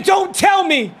 And don't tell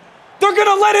me they're going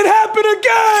to let it happen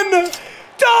again.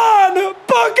 Don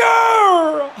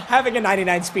Booker! Having a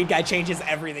 99 speed guy changes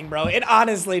everything, bro. It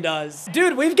honestly does.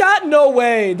 Dude, we've got no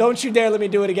way. Don't you dare let me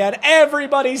do it again.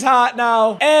 Everybody's hot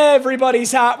now.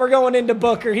 Everybody's hot. We're going into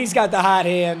Booker. He's got the hot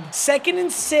hand. 2nd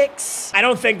and 6. I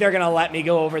don't think they're going to let me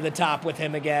go over the top with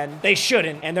him again. They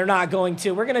shouldn't, and they're not going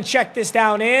to. We're going to check this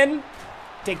down in.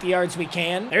 Take the yards we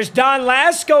can. There's Don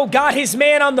Lasco, got his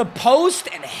man on the post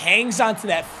and hangs onto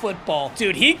that football.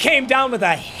 Dude, he came down with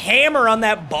a hammer on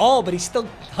that ball, but he still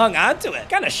hung onto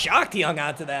it. Kind of shocked he hung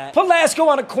onto that. Put Lasco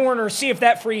on a corner, see if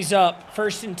that frees up.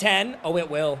 1st and 10. Oh, it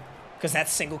will. Because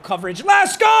that's single coverage.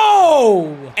 Let's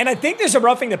go! And I think there's a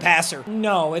roughing the passer.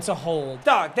 No, it's a hold.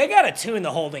 Dog, they gotta tune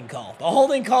the holding call. The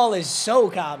holding call is so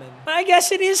common. I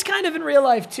guess it is kind of in real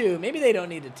life too. Maybe they don't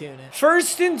need to tune it.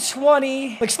 1st and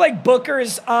 20. Looks like Booker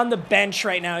is on the bench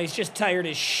right now. He's just tired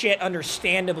as shit,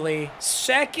 understandably.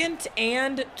 2nd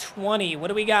and 20. What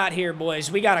do we got here, boys?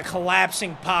 We got a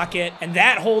collapsing pocket. And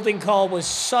that holding call was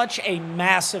such a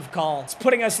massive call. It's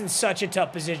putting us in such a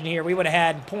tough position here. We would have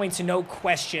had points, no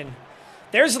question.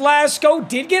 There's Lasco,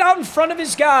 did get out in front of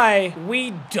his guy.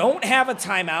 We don't have a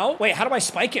timeout. Wait, how do I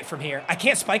spike it from here? I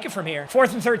can't spike it from here.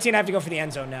 4th and 13, I have to go for the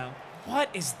end zone now. What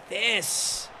is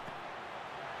this?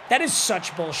 That is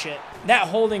such bullshit. That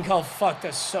holding call fucked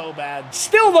us so bad.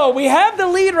 Still, though, we have the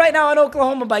lead right now in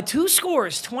Oklahoma by 2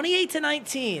 scores,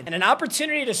 28-19. And an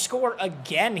opportunity to score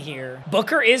again here.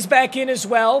 Booker is back in as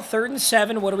well. 3rd and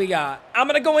 7. What do we got? I'm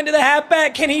going to go into the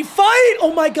halfback. Can he fight?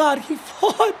 Oh, my God, he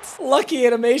fought. Lucky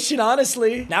animation,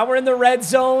 honestly. Now we're in the red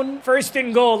zone. 1st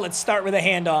and goal. Let's start with a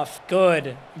handoff.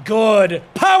 Good. Good.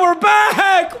 Power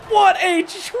back. What a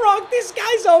truck. This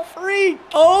guy's a freak.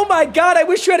 Oh, my God. I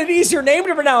wish you had an easier name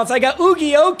to pronounce. I got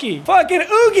Oogie Okie. Fucking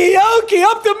Oogie Okie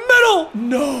up the middle.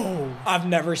 No. I've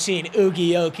never seen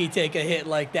Oogie Okie take a hit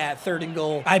like that. 3rd and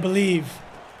goal. I believe.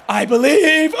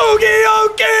 Oogie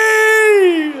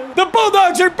Okie. The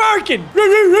Bulldogs are barking.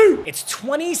 It's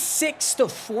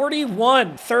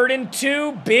 26-41. 3rd and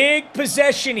 2. Big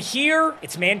possession here.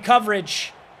 It's man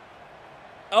coverage.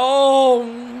 Oh,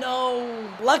 no.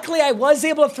 Luckily, I was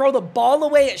able to throw the ball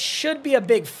away. It should be a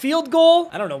big field goal.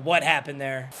 I don't know what happened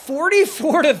there.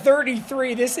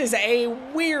 44-33. This is a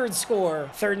weird score.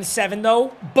 3rd and 7,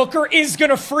 though. Booker is going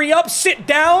to free up, sit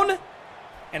down,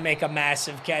 and make a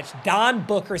massive catch. Don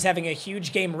Booker's having a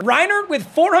huge game. Reinhardt with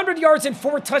 400 yards and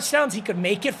 4 touchdowns. He could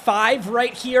make it 5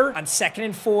 right here on 2nd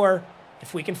and 4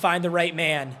 if we can find the right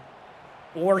man.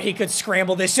 Or he could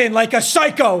scramble this in like a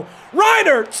psycho.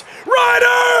 Reinhardt!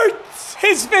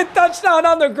 His 5th touchdown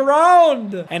on the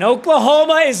ground. And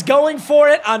Oklahoma is going for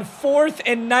it on 4th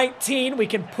and 19. We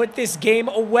can put this game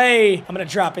away. I'm going to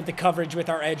drop into coverage with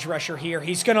our edge rusher here.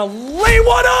 He's going to lay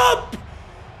one up!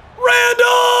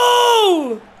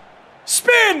 Randall!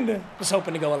 Spin! Was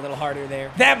hoping to go a little harder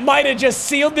there. That might have just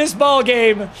sealed this ball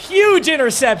game. Huge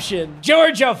interception.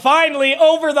 Georgia finally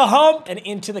over the hump and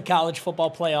into the college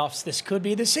football playoffs. This could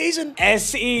be the season.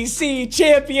 SEC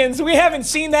champions. We haven't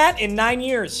seen that in 9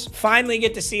 years. Finally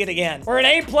get to see it again. We're an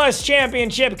A+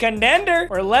 championship contender.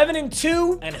 We're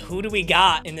 11-2. And who do we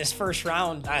got in this first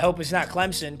round? I hope it's not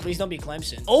Clemson. Please don't be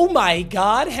Clemson. Oh my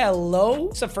God. Hello.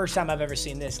 It's the first time I've ever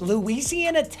seen this.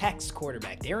 Louisiana Tech's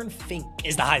quarterback, Darren Fink,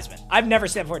 is the Heisman. I've never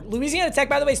seen it before. Louisiana Tech,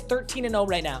 by the way, is 13-0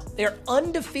 right now. They're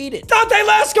undefeated. Dante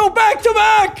Lasco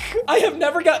back-to-back. I have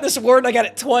never gotten this award, and I got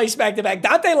it twice back-to-back.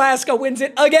 Dante Lasco wins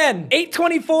it again.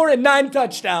 824 and 9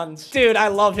 touchdowns. Dude, I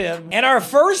love him. And our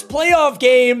first playoff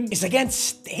game is against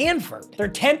Stanford. They're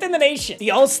 10th in the nation.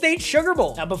 The All-State Sugar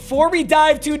Bowl. Now, before we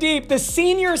dive too deep, the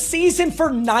senior season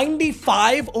for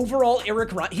 95 overall,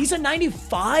 Eric Ryan. He's a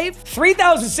 95?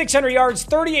 3,600 yards,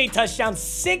 38 touchdowns,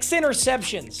 6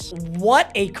 interceptions. What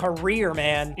a career,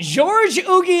 man. George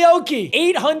Ugioki,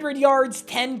 800 yards,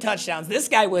 10 touchdowns. This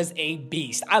guy was a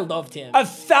beast. I loved him.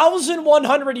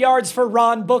 1,100 yards for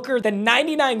Ron Booker, the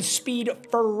 99 speed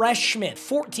freshman,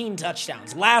 14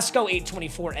 touchdowns. Lasco,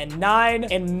 824 and 9.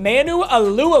 And Manu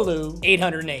Alualu,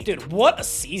 808. Dude, what a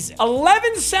season.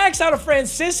 11 sacks out of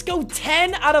Francisco,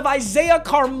 10 out of Isaiah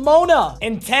Carmona,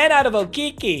 and 10 out of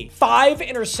Okiki. 5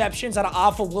 interceptions out of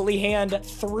Alpha Willyhand,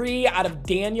 3 out of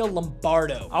Daniel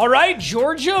Lombardo. All right,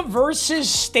 Georgia versus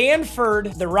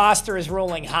Stanford. The roster is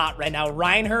rolling hot right now.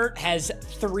 Reinhardt has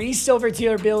 3 silver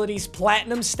tier abilities,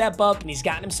 platinum step up, and he's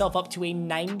gotten himself up to a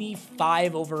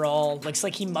 95 overall. Looks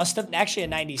like he must have actually a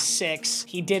 96.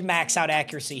 He did max out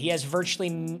accuracy. He has virtually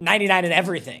 99 in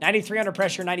everything. 93 under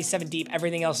pressure, 97 deep.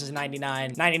 Everything else is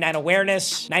 99. 99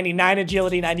 awareness, 99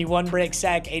 agility, 91 break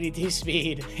sack, 82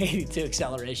 speed, 82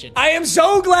 acceleration. I am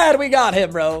so glad we got him,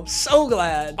 bro. So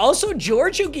glad. Also,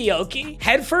 George Ugioki,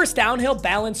 head first downhill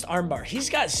balanced armbar. He's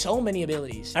got so many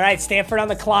abilities. All right, Stanford on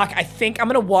the clock. I think I'm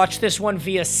going to watch this one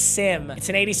via sim. It's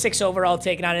an 86 overall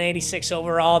taking on an 86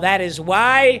 overall. That is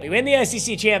why we win the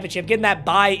SEC championship. Getting that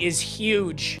bye is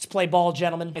huge. Let's play ball,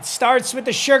 gentlemen. It starts with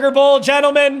the Sugar Bowl,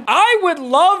 gentlemen. I would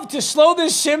love to slow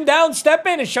this sim down, step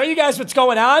in, and show you guys what's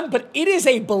going on, but it is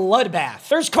a bloodbath.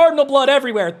 There's cardinal blood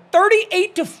everywhere.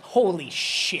 38 to... Holy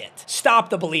shit. Stop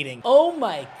the bleeding. Oh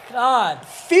my God.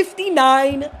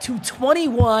 59 to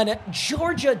 21.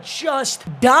 Georgia just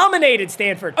dominated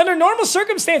Stanford. Under normal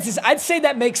circumstances, I'd say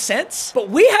that makes sense, but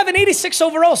we have an 86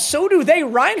 overall. So do they.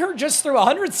 Reinhardt just threw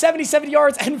 177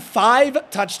 yards and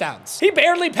 5 touchdowns. He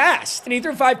barely passed, and he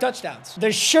threw 5 touchdowns.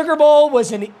 The Sugar Bowl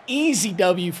was an easy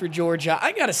W for Georgia.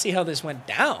 I got to see how this went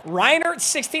down. Reinhardt,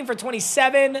 16 for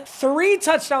 27, 3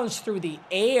 touchdowns through the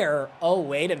air. Oh,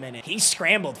 wait a minute. He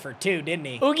scrambled for 2, didn't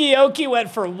he? Ugioki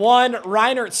went for 1.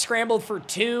 Reinhardt scrambled for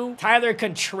 2. Tyler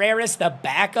Contreras, the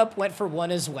backup, went for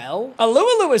 1 as as well.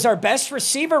 Alualu is our best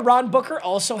receiver. Ron Booker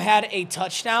also had a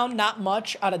touchdown, not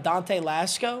much, out of Dante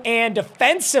Lasco. And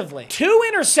defensively, 2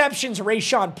 interceptions,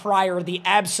 Rayshon Pryor, the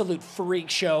absolute freak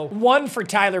show. 1 for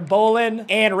Tyler Bolin,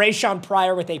 and Rayshon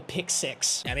Pryor with a pick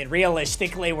 6. I mean,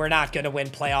 realistically, we're not going to win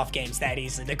playoff games that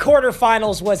easily. The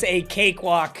quarterfinals was a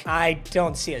cakewalk. I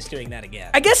don't see us doing that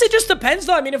again. I guess it just depends,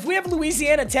 though. I mean, if we have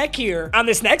Louisiana Tech here on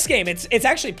this next game, it's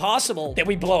actually possible that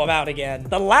we blow them out again.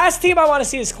 The last team I want to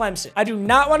see is Clemson. I do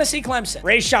not want to see Clemson.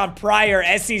 Rayshon Pryor,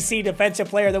 SEC Defensive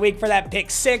Player of the Week for that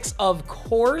pick 6, of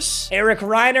course. Eric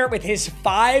Reiner with his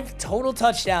 5 total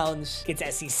touchdowns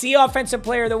gets SEC Offensive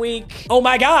Player of the Week. Oh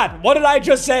my God, what did I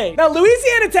just say? Now,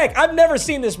 Louisiana Tech, I've never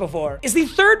seen this before, is the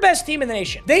 3rd best team in the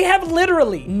nation. They have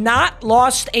literally not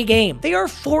lost a game. They are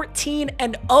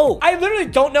 14-0. I literally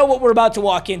don't know what we're about to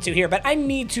walk into here, but I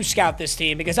need to scout this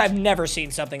team because I've never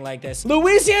seen something like this.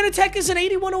 Louisiana Tech is an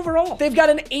 81 overall. They've got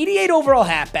an 88 overall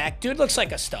halfback. Dude looks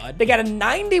like a stud. They got a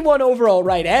 91 overall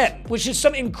right end, which is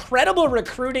some incredible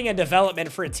recruiting and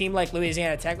development for a team like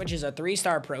Louisiana Tech, which is a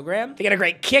 3-star program. They got a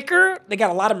great kicker. They got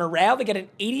a lot of morale. They got an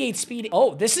 88 speed.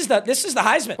 Oh, this is the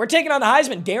Heisman. We're taking on the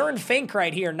Heisman. Darren Fink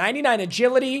right here. 99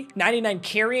 agility, 99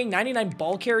 carrying, 99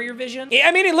 ball carrier vision.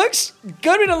 I mean, it looks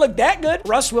good. It didn't look that good.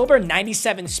 Russ Wilbur,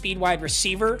 97 speed wide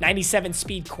receiver, 97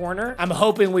 speed corner. I'm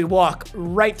hoping we walk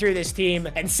right through this team.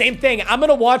 And same thing, I'm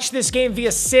gonna watch this game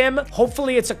via sim.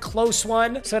 Hopefully it's a close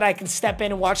one so that I can step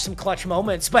in and watch some clutch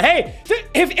moments. But hey,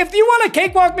 if you want to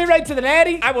cakewalk me right to the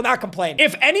natty, I will not complain.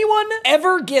 If anyone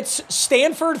ever gets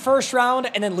Stanford first round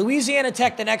and then Louisiana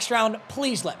Tech the next round,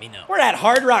 please let me know. We're at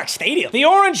Hard Rock Stadium. The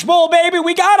Orange Bowl, baby.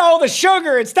 We got all the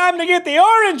sugar. It's time to get the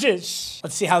oranges.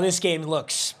 Let's see how this game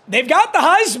looks. They've got the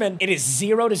Heisman. It is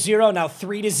 0-0, now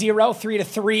 3-0,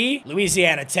 3-3.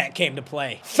 Louisiana Tech came to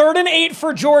play. 3rd and 8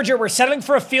 for Georgia. We're settling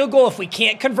for a field goal if we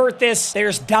can't convert this.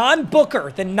 There's Don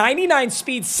Booker, the 99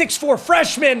 speed 6'4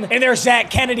 freshman. And there's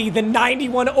Zach Kennedy, the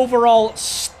 91 overall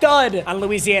stud on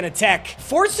Louisiana Tech,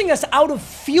 forcing us out of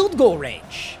field goal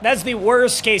range. That's the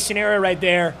worst case scenario right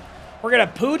there. We're gonna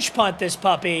pooch punt this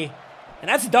puppy. And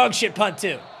that's a dog shit punt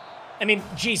too. I mean,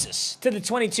 Jesus. To the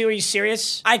 22, are you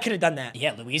serious? I could have done that.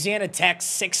 Yeah, Louisiana Tech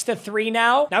 6-3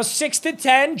 now. Now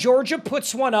 6-10. Georgia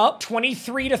puts one up,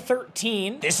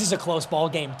 23-13. This is a close ball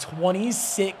game,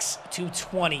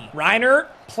 26-20. Reiner,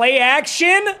 play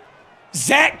action.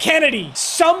 Zach Kennedy.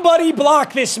 Somebody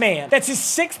block this man. That's his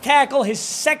 6th tackle, his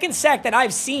 2nd sack that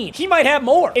I've seen. He might have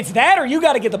more. It's that or you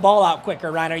got to get the ball out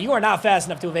quicker, Reiner. You are not fast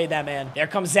enough to evade that man. There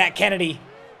comes Zach Kennedy.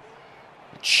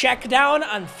 Check down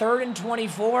on 3rd and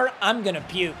 24. I'm gonna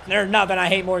puke. There's nothing I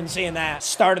hate more than seeing that.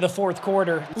 Start of the 4th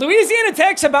quarter. Louisiana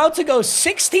Tech's about to go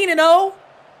 16-0,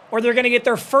 or they're gonna get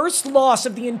their first loss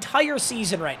of the entire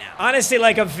season right now. Honestly,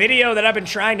 like a video that I've been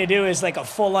trying to do is like a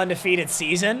full undefeated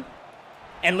season.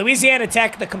 And Louisiana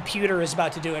Tech, the computer, is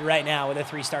about to do it right now with a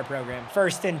 3-star program.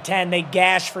 1st and 10, they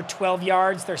gash for 12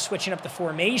 yards. They're switching up the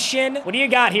formation. What do you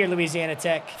got here, Louisiana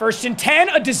Tech? 1st and 10,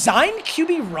 a designed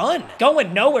QB run.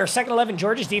 Going nowhere. 2nd 11,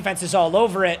 Georgia's defense is all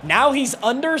over it. Now he's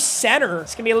under center.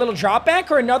 It's gonna be a little drop back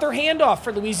or another handoff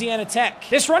for Louisiana Tech.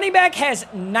 This running back has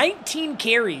 19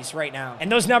 carries right now.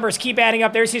 And those numbers keep adding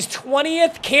up. There's his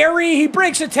 20th carry. He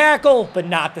breaks a tackle, but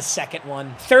not the 2nd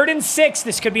one. 3rd and 6,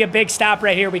 this could be a big stop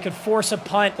right here. We could force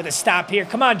a punt with a stop here.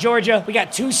 Come on, Georgia. We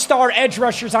got 2-star edge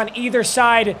rushers on either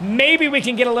side. Maybe we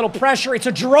can get a little pressure. It's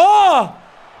a draw,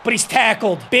 but he's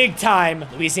tackled big time.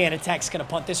 Louisiana Tech's gonna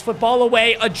punt this football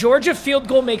away. A Georgia field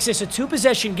goal makes this a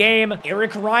 2-possession game.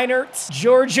 Eric Reinert,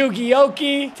 George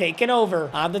Ugioki taking over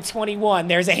on the 21.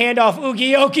 There's a handoff.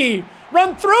 Ugioki.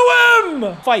 Run through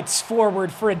him! Fights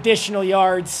forward for additional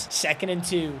yards. 2nd and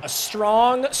 2. A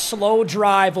strong, slow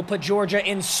drive will put Georgia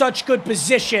in such good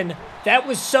position. That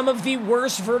was some of the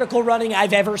worst vertical running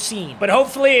I've ever seen. But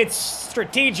hopefully it's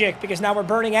strategic because now we're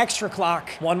burning extra clock.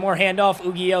 One more handoff,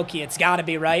 Ugioki. It's gotta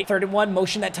be, right? 3rd and 1,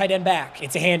 motion that tight end back.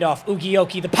 It's a handoff,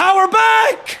 Ugioki, the power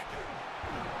back!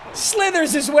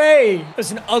 Slithers his way.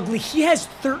 Listen, ugly. He has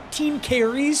 13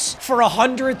 carries for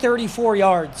 134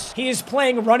 yards. He is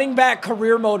playing running back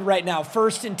career mode right now.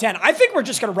 1st and 10. I think we're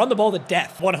just going to run the ball to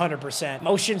death. 100%.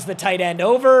 Motions the tight end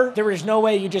over. There is no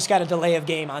way you just got a delay of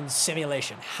game on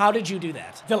simulation. How did you do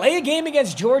that? Delay a game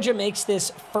against Georgia makes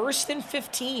this 1st and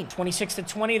 15.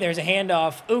 26-20. There's a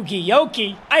handoff.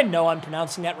 Ugioki. I know I'm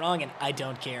pronouncing that wrong, and I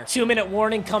don't care. 2-minute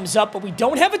warning comes up, but we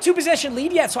don't have a 2-possession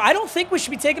lead yet, so I don't think we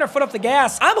should be taking our foot off the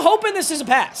gas. I'm hoping this is a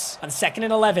pass. On 2nd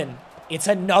and 11, it's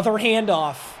another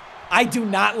handoff. I do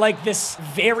not like this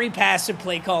very passive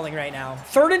play calling right now.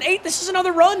 3rd and 8. This is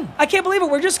another run. I can't believe it.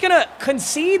 We're just going to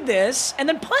concede this and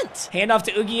then punt. Hand off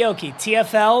to Ugioki.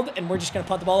 TFL'd, and we're just going to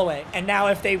punt the ball away. And now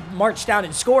if they march down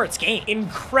and score, it's game.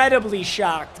 Incredibly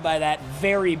shocked by that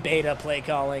very beta play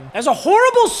calling. That's a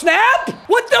horrible snap.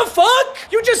 What the fuck?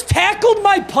 You just tackled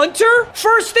my punter?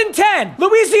 1st and 10.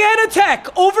 Louisiana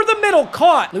Tech over the middle,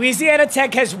 caught. Louisiana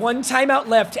Tech has 1 timeout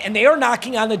left, and they are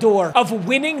knocking on the door of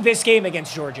winning this game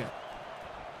against Georgia.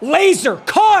 Laser,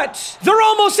 caught. They're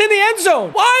almost in the end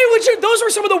zone. Why would you? Those were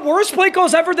some of the worst play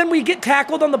calls ever. Then we get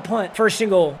tackled on the punt. 1st and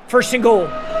goal. 1st and goal.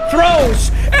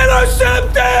 Throws.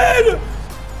 Intercepted.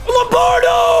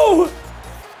 Lombardo.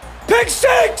 Pick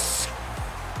 6.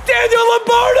 Daniel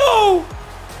Lombardo.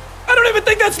 I don't even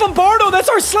think that's Lombardo. That's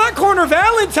our slot corner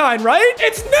Valentine, right?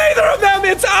 It's neither of them.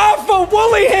 It's Alpha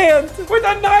Woollyhand with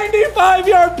a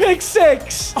 95-yard pick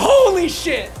 6. Holy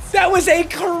shit. That was a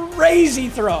crazy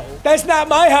throw. That's not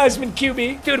my husband,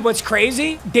 QB. Dude, what's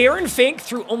crazy? Darren Fink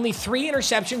threw only 3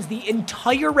 interceptions the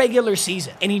entire regular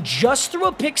season, and he just threw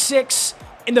a pick 6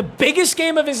 in the biggest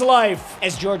game of his life.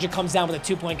 As Georgia comes down with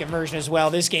a 2-point conversion as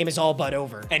well, this game is all but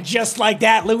over. And just like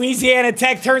that, Louisiana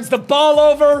Tech turns the ball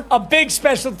over. A big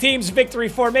special teams victory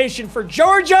formation for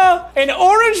Georgia. An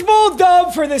Orange Bowl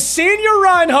dub for the senior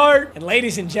Reinhardt. And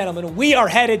ladies and gentlemen, we are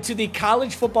headed to the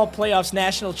College Football Playoffs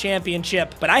National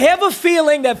Championship. But I have a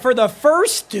feeling that for the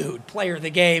first player of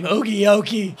the game,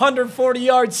 Ugioki, 140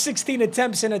 yards, 16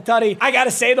 attempts and a tutty. I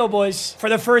gotta say though, boys, for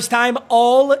the first time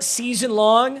all season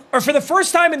long, or for the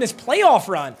first time in this playoff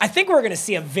run, I think we're going to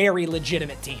see a very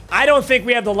legitimate team. I don't think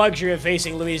we have the luxury of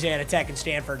facing Louisiana Tech and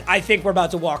Stanford. I think we're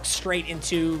about to walk straight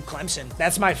into Clemson.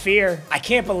 That's my fear. I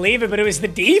can't believe it, but it was the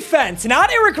defense,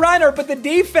 not Eric Reiner, but the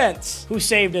defense who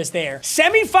saved us there.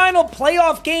 Semifinal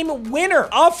playoff game winner,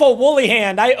 Awful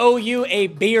Woollyhand. I owe you a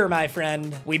beer, my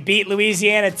friend. We beat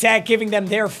Louisiana Tech, giving them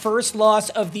their first loss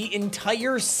of the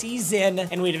entire season,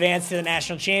 and we advanced to the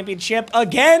national championship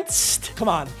against, come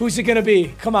on, who's it going to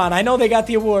be? Come on, I know they got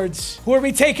the awards. Who are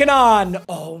we taking on?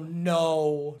 Oh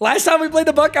no. Last time we played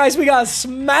the Buckeyes, we got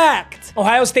smacked.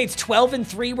 Ohio State's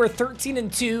 12-3. We're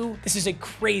 13-2. This is a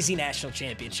crazy national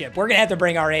championship. We're gonna have to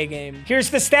bring our A game. Here's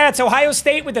the stats. Ohio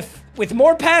State with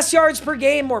more pass yards per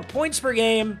game, more points per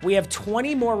game. We have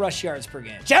 20 more rush yards per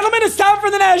game. Gentlemen, it's time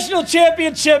for the national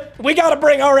championship. We gotta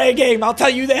bring our A game, I'll tell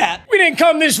you that. We didn't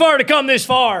come this far to come this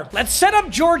far. Let's set up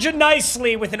Georgia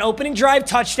nicely with an opening drive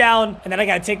touchdown, and then I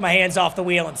gotta take my hands off the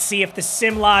wheel and see if the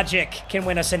sim logic can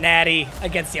win us a natty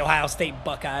against the Ohio State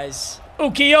Buckeyes.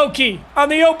 Ukioki on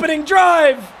the opening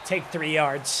drive. Take 3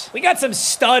 yards. We got some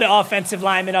stud offensive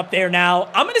linemen up there now.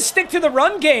 I'm going to stick to the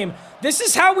run game. This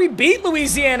is how we beat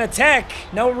Louisiana Tech.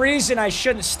 No reason I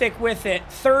shouldn't stick with it.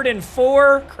 3rd and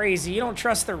 4. Crazy. You don't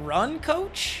trust the run,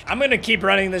 coach? I'm going to keep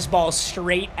running this ball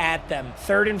straight at them.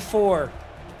 3rd and 4.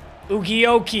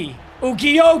 Ugioki.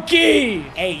 Ugioki!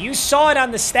 Hey, you saw it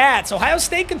on the stats. Ohio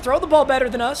State can throw the ball better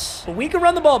than us, but we can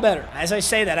run the ball better. As I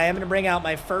say that, I am going to bring out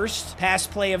my first pass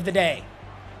play of the day.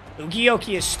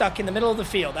 Ugioki is stuck in the middle of the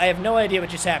field. I have no idea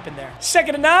what just happened there.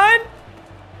 2nd and 9.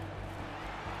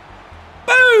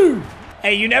 Boom!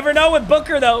 Hey, you never know with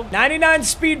Booker, though. 99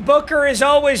 speed Booker is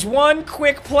always one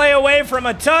quick play away from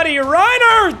a tutty.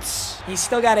 Reinhardt! He's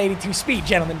still got 82 speed,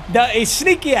 gentlemen. He's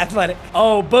sneaky athletic.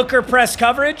 Oh, Booker press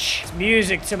coverage. It's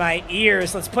music to my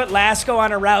ears. Let's put Lasco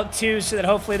on a route, too, so that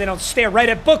hopefully they don't stare right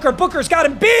at Booker. Booker's got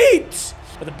him beat!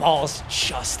 But the ball's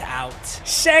just out.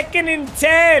 2nd and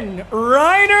 10.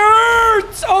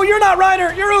 Reinhardt! Oh, you're not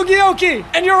Reiner. You're Ugioki.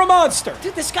 And you're a monster.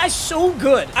 Dude, this guy's so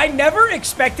good. I never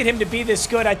expected him to be this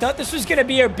good. I thought this was going to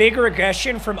be a big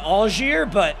regression from Algier,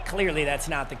 but clearly that's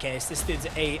not the case. This dude's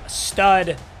a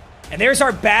stud. And there's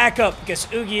our backup because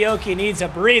Ugioki needs a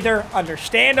breather,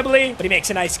 understandably, but he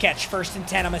makes a nice catch. 1st and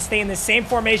 10. I'm going to stay in the same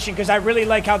formation because I really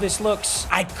like how this looks.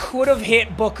 I could have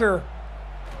hit Booker.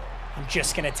 I'm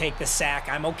just going to take the sack.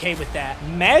 I'm okay with that.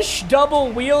 Mesh double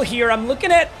wheel here. I'm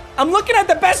looking at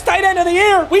the best tight end of the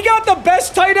year. We got the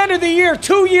best tight end of the year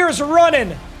 2 years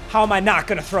running. How am I not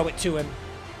going to throw it to him?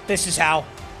 This is how.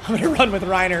 I'm going to run with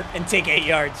Reiner and take 8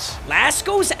 yards. Last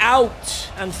goes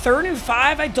out. On 3rd and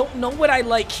 5, I don't know what I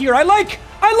like here. I like,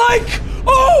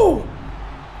 oh!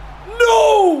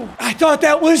 No! I thought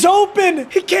that was open.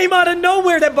 He came out of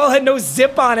nowhere. That ball had no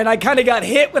zip on it. I kind of got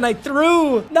hit when I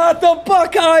threw. Not the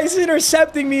Buckeyes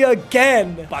intercepting me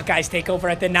again. Buckeyes take over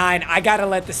at the 9. I got to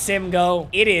let the sim go.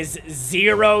 It is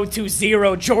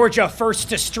 0-0. Georgia first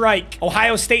to strike.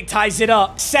 Ohio State ties it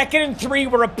up. 2nd and 3.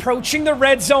 We're approaching the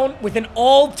red zone with an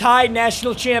all-tie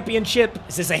national championship.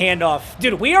 This is a handoff.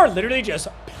 Dude, we are literally just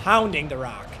pounding the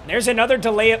rock. There's another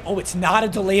delay. Oh, it's not a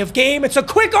delay of game. It's a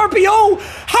quick RPO.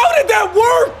 How did that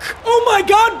work? Oh my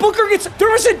God, Booker gets,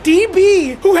 there was a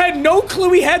DB who had no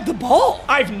clue he had the ball.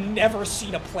 I've never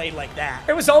seen a play like that.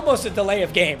 It was almost a delay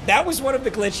of game. That was one of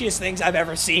the glitchiest things I've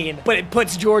ever seen, but it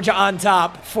puts Georgia on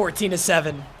top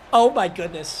 14-7. Oh my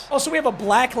goodness. Also, we have a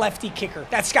black lefty kicker.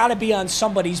 That's got to be on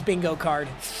somebody's bingo card.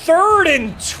 3rd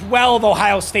and 12.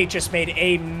 Ohio State just made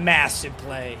a massive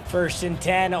play. 1st and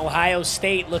 10. Ohio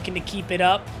State looking to keep it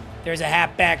up. There's a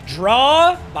halfback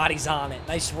draw. Body's on it.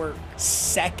 Nice work.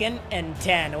 2nd and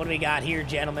 10. What do we got here,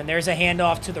 gentlemen? There's a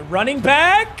handoff to the running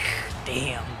back.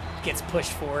 Damn. Gets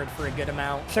pushed forward for a good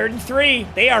amount. 3rd and 3.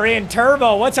 They are in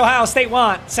turbo. What's Ohio State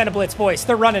want? Send a blitz, boys.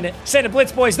 They're running it. Send a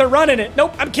blitz, boys. They're running it.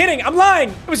 Nope, I'm kidding. I'm lying.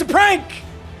 It was a prank.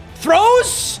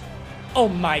 Throws? Oh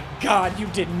my God, you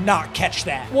did not catch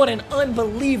that. What an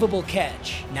unbelievable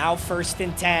catch. Now 1st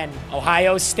and 10.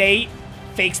 Ohio State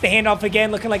fakes the handoff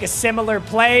again, looking like a similar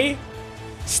play.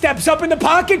 Steps up in the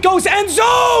pocket, goes end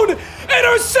zone!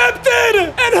 Intercepted!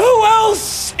 And who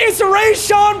else? It's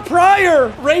Rayshon Pryor.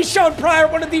 Rayshon Pryor,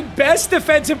 one of the best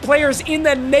defensive players in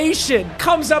the nation,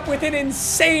 comes up with an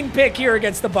insane pick here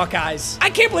against the Buckeyes.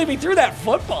 I can't believe he threw that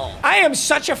football. I am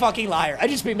such a fucking liar. I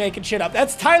just be making shit up.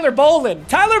 That's Tyler Bolin.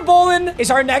 Tyler Bolin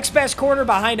is our next best corner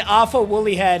behind Afa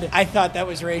Woollyhead. I thought that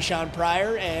was Rayshon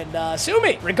Pryor, and sue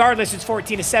me. Regardless, it's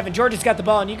 14-7. Georgia's got the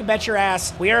ball, and you can bet your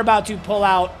ass we are about to pull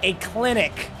out a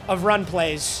clinic of run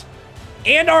plays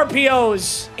and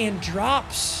RPOs and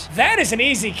drops. That is an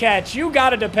easy catch. You got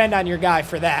to depend on your guy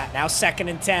for that. Now 2nd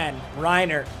and 10.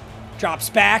 Reiner drops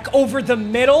back over the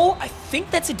middle. I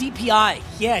think that's a DPI.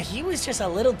 Yeah, he was just a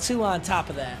little too on top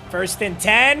of that. 1st and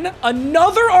 10.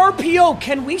 Another RPO.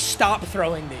 Can we stop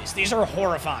throwing these? These are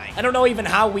horrifying. I don't know even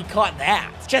how we caught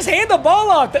that. Just hand the ball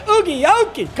off to Oogie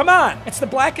Yoki. Come on. It's the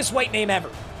blackest white name ever.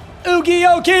 Oogie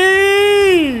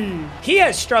Yoki! He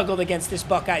has struggled against this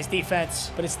Buckeyes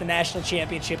defense, but it's the national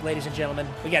championship, ladies and gentlemen.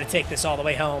 We got to take this all the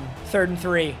way home. 3rd and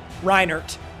 3.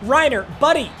 Reinert. Reiner,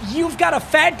 buddy, you've got a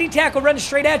fat D-tackle running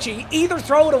straight at you. You either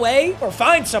throw it away or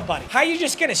find somebody. How are you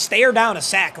just going to stare down a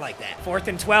sack like that? 4th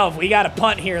and 12. We got a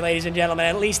punt here, ladies and gentlemen.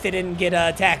 At least they didn't get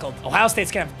tackled. Ohio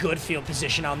State's going to have good field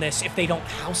position on this if they don't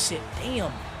house it.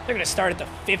 Damn. They're going to start at the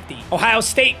 50. Ohio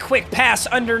State, quick pass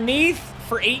underneath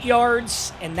for 8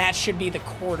 yards, and that should be the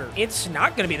quarter. It's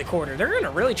not going to be the quarter. They're going to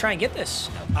really try and get this.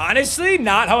 Honestly,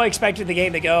 not how I expected the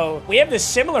game to go. We have the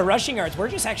similar rushing yards. We're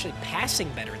just actually passing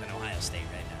better than Ohio State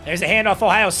right now. There's a handoff,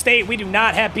 Ohio State. We do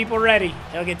not have people ready.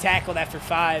 They'll get tackled after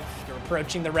 5. They're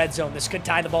approaching the red zone. This could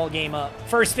tie the ball game up.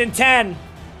 1st and 10.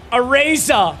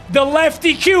 Areza, the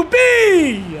lefty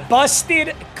QB.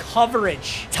 Busted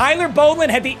coverage. Tyler Bolin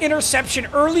had the interception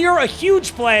earlier, a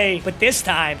huge play, but this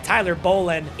time Tyler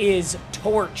Bolin is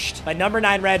torched by number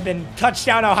 9 Redmond.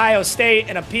 Touchdown Ohio State,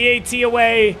 and a PAT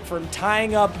away from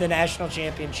tying up the national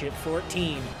championship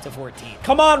 14-14.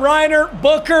 Come on, Reiner,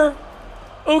 Booker,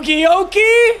 Oogie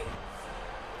Yoki.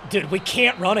 Dude, we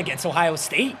can't run against Ohio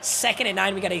State. 2nd and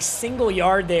 9, we got a single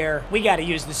yard there. We got to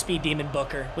use the speed demon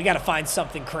Booker. We got to find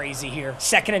something crazy here.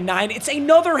 2nd and 9, it's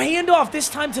another handoff, this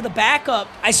time to the backup.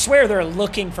 I swear they're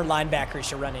looking for linebackers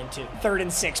to run into. 3rd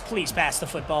and 6, please pass the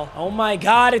football. Oh my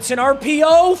God, it's an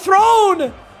RPO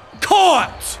thrown.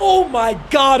 Caught! Oh my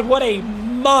God, what a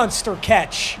monster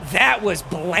catch. That was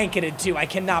blanketed too. I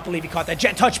cannot believe he caught that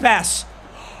jet touch pass.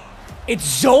 It's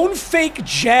zone fake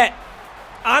jet.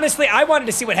 Honestly, I wanted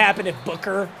to see what happened if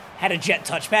Booker had a jet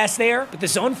touch pass there, but the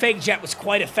zone fake jet was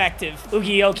quite effective.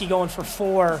 Oogie Yoki going for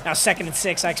 4. Now 2nd and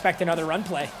 6, I expect another run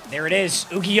play. There it is.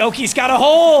 Oogie Yoki's got a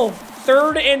hole.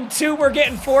 3rd and 2, we're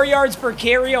getting 4 yards per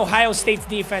carry. Ohio State's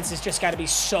defense has just got to be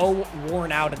so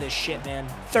worn out of this shit, man.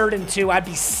 3rd and 2, I'd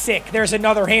be sick. There's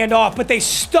another handoff, but they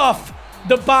stuff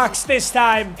the box this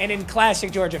time, and in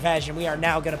classic Georgia fashion, we are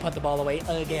now gonna punt the ball away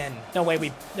again. No way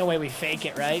we fake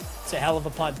it, right? It's a hell of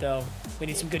a punt, though. We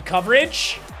need some good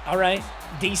coverage. All right,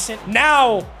 decent.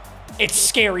 Now it's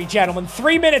scary, gentlemen.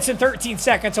 3 minutes and 13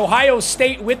 seconds. Ohio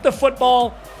State with the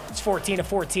football. It's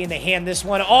 14-14. They hand this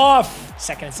one off.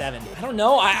 2nd and 7. I don't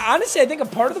know. Honestly, I think a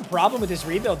part of the problem with this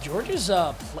rebuild, Georgia's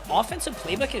offensive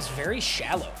playbook is very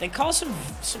shallow. They call some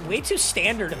way too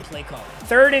standard in play calling.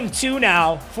 3rd and 2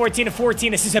 now. 14-14.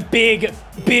 This is a big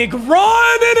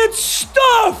run, and it's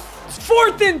stuffed.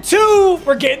 4th and 2.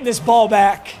 We're getting this ball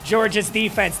back. Georgia's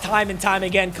defense, time and time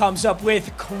again, comes up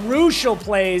with crucial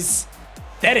plays.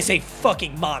 That is a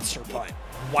fucking monster punt.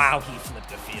 Wow, he flipped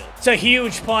the field. It's a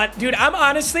huge punt. Dude, I'm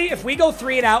honestly, if we go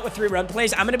 3 and out with 3 run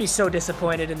plays, I'm going to be so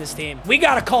disappointed in this team. We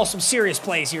got to call some serious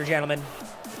plays here, gentlemen.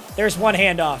 There's one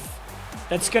handoff.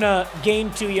 That's gonna gain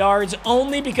 2 yards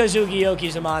only because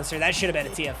Ugiyoki's a monster. That should have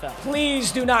been a TFL.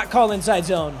 Please do not call inside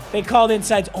zone. They called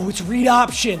inside. Oh, it's read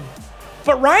option.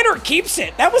 But Reiner keeps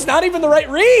it. That was not even the right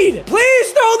read.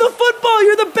 Please throw the football.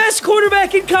 You're the best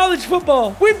quarterback in college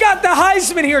football. We've got the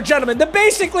Heisman here, gentlemen. The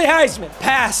basically Heisman.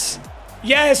 Pass.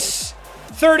 Yes.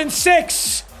 3rd and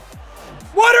 6.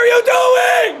 What are you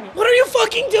doing? What are you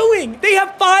fucking doing? They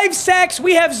have 5 sacks.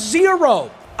 We have 0.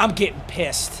 I'm getting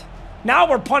pissed. Now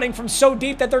we're punting from so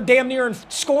deep that they're damn near in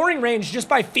scoring range just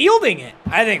by fielding it.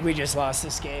 I think we just lost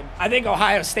this game. I think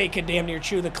Ohio State could damn near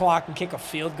chew the clock and kick a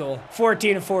field goal.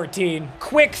 14-14.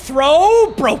 Quick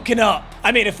throw, broken up.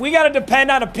 I mean, if we got to depend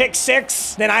on a pick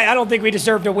 6, then I don't think we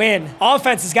deserve to win.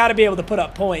 Offense has got to be able to put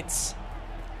up points.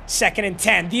 2nd and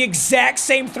 10. The exact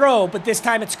same throw, but this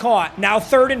time it's caught. Now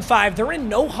 3rd and 5. They're in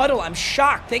no huddle. I'm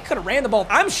shocked. They could have ran the ball.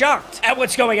 I'm shocked at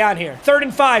what's going on here. 3rd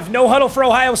and 5. No huddle for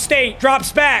Ohio State.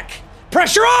 Drops back.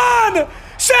 Pressure on!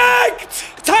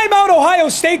 Sacked! Timeout, Ohio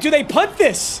State. Do they punt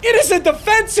this? It is a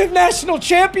defensive national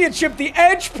championship. The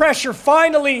edge pressure,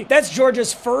 finally. That's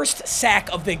Georgia's first sack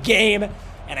of the game.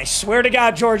 And I swear to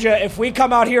God, Georgia, if we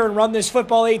come out here and run this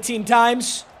football 18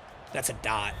 times, that's a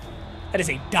dot. That is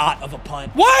a dot of a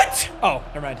punt. What? Oh,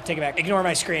 never mind. Take it back. Ignore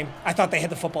my scream. I thought they hit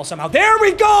the football somehow. There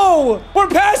we go. We're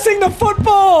passing the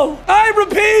football. I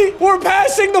repeat, we're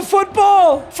passing the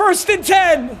football. 1st and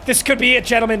 10. This could be it,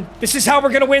 gentlemen. This is how we're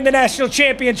going to win the national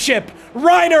championship.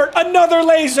 Reiner, another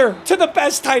laser to the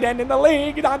best tight end in the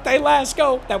league, Dante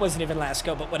Lasco. That wasn't even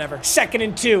Lasco, but whatever. 2nd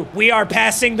and 2. We are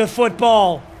passing the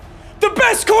football. The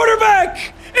best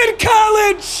quarterback in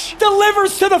college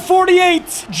delivers to the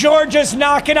 48. Georgia's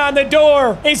knocking on the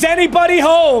door. Is anybody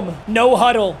home? No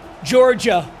huddle.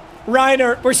 Georgia.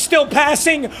 Reiner, we're still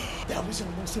passing. That was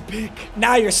almost a pick.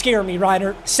 Now you're scaring me,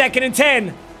 Reiner. 2nd and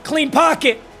 10. Clean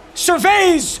pocket.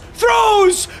 Surveys.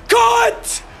 Throws.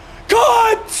 Caught.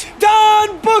 Caught!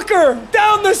 Don Booker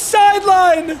down the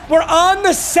sideline. We're on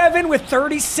the 7 with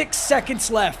 36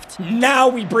 seconds left. Now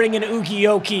we bring in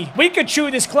Ugiyoki. We could chew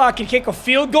this clock and kick a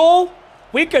field goal.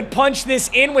 We could punch this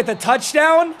in with a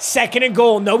touchdown. 2nd and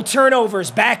goal, no turnovers.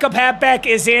 Backup halfback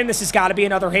is in. This has got to be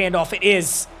another handoff. It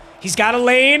is. He's got a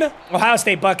lane. Ohio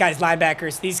State Buckeyes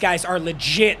linebackers. These guys are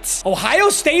legit. Ohio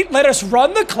State let us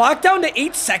run the clock down to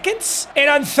 8 seconds. And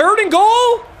on 3rd and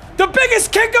goal, the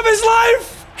biggest kick of his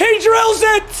life. He drills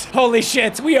it! Holy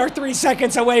shit, we are 3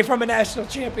 seconds away from a national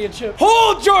championship.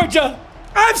 Hold, Georgia!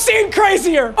 I've seen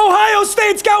crazier! Ohio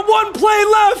State's got 1 play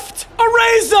left!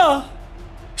 Areza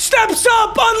steps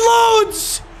up,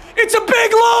 unloads! It's a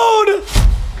big load!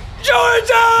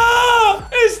 Georgia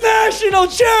is national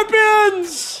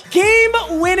champions!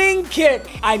 Game-winning kick.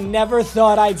 I never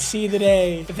thought I'd see the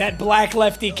day that black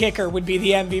lefty kicker would be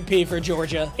the MVP for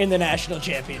Georgia in the national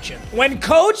championship. When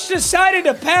coach decided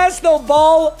to pass the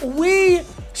ball, we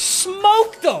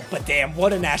smoked them. But damn,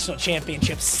 what a national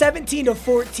championship.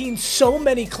 17-14, so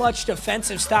many clutch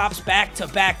defensive stops back to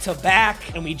back to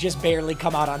back, and we just barely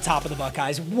come out on top of the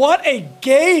Buckeyes. What a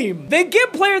game. They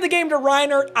give player of the game to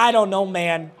Reiner. I don't know,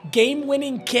 man.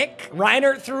 Game-winning kick.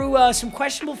 Reiner threw some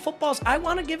questionable footballs. I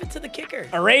want to give it to the kicker.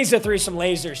 Areza threw some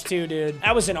lasers too, dude.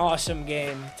 That was an awesome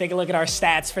game. Take a look at our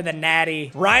stats for the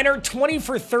Natty. Reiner, 20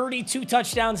 for 30, 2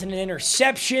 touchdowns and an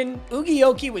interception.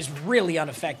 Ugiyoki was really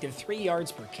ineffective. 3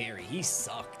 yards per carry. He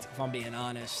sucked, if I'm being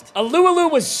honest. Alualu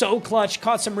was so clutch,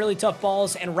 caught some really tough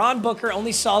balls, and Ron Booker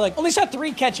only saw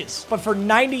 3 catches, but for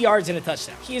 90 yards and a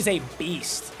touchdown. He is a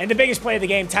beast. And the biggest play of the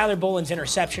game, Tyler Bullen's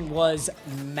interception, was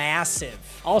massive.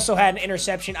 Also had an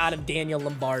interception out of Daniel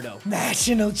Lombardo.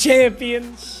 National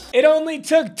champions. It only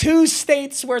took 2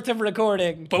 states worth of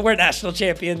recording, but we're national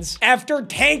champions after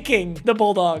tanking the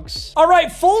Bulldogs. All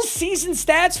right, full season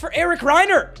stats for Eric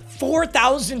Reiner.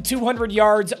 4,200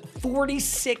 yards,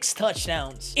 46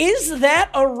 touchdowns. Is that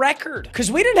a record?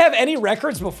 Because we didn't have any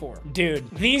records before. Dude,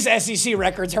 these SEC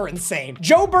records are insane.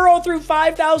 Joe Burrow threw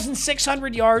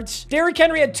 5,600 yards. Derrick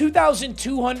Henry had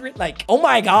 2,200. Like, oh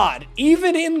my God.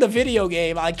 Even in the video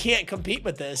game, I can't compete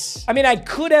with this. I mean, I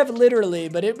could have literally,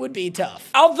 but it would be tough.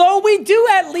 Although we do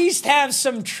at least have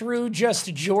some true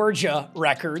just Georgia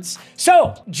records.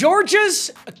 So,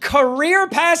 Georgia's career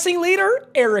passing leader,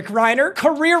 Eric Reiner.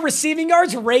 Career receiving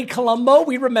yards, Ray Colombo.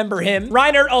 We remember him.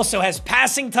 Reiner also has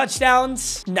passing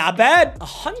touchdowns. Not bad.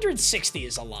 160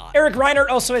 is a lot. Eric Reiner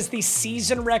also has the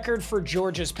season record for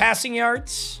Georgia's passing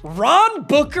yards. Ron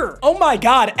Booker, oh my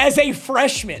God, as a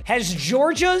freshman, has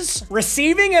Georgia's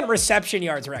receiving and reception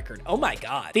yards record. Oh my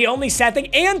God. The only sad thing,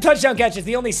 and touchdown catches,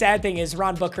 the only sad thing is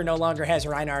Ron Booker no longer has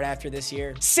Reinhardt after this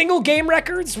year. Single game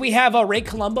records, we have Ray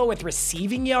Colombo with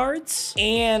receiving yards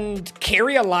and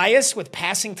Kerry Elias with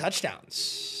passing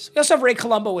touchdowns. We also have Ray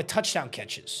Colombo with touchdown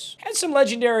catches. And some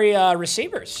legendary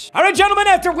receivers. All right, gentlemen,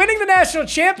 after winning the national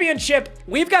championship,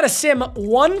 we've got to sim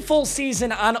one full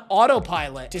season on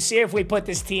autopilot to see if we put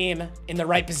this team in the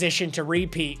right position to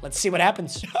repeat. Let's see what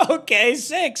happens. Okay,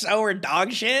 6. Oh, we're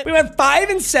dog shit. We went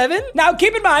 5-7. Now,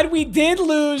 keep in mind, we did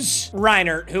lose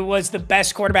Reinert, who was the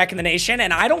best quarterback in the nation,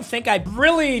 and I don't think I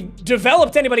really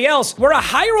developed anybody else. We're a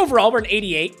higher overall. We're an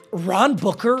 88. Ron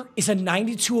Booker is a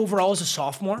 92 overall as a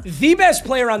sophomore. The best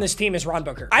player on this team is Ron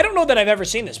Booker. I don't know that I've ever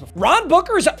seen this before. Ron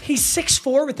Booker he's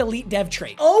 6'4" with elite dev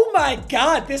trait. Oh my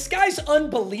God, this guy's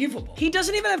unbelievable. He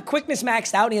doesn't even have quickness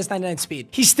maxed out and he has 99 speed.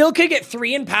 He still could get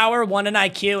 3 in power, 1 in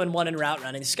IQ, and 1 in route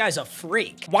running. This guy's a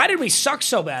freak. Why did we suck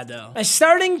so bad though? My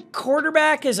starting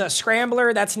quarterback is a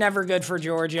scrambler. That's never good for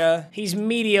Georgia. He's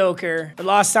mediocre. We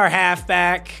lost our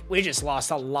halfback. We just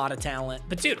lost a lot of talent.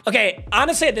 But dude, okay,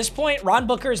 honestly at this point, Ron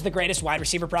Booker is the greatest wide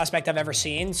receiver prospect I've ever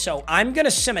seen. So I'm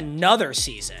gonna sim another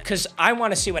season because I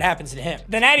want to see what happens to him.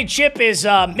 The natty chip is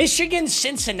Michigan,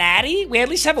 Cincinnati. We at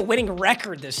least have a winning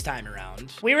record this time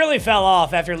around. We really fell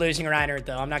off after losing Reinert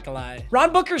though, I'm not gonna lie.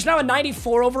 Ron Booker's now a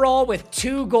 94 overall with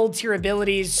 2 gold tier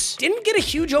abilities. Didn't get a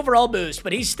huge overall boost,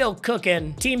 but he's still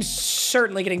cooking. Team's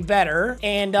certainly getting better.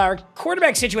 And our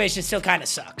quarterback situation still kind of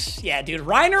sucks. Yeah, dude,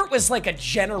 Reinert was like a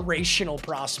generational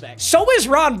prospect. So is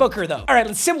Ron Booker though. All right,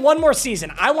 let's sim one more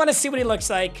season. I want to see what he looks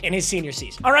like in his senior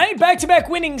season. All right, back-to-back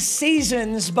winning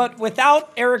seasons, but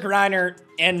without Eric Reinert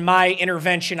and my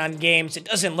intervention on games, it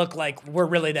doesn't look like we're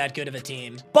really that good of a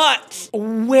team. But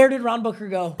where did Ron Booker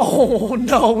go? Oh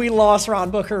no, we lost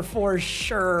Ron Booker for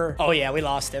sure. Oh yeah, we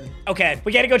lost him. Okay,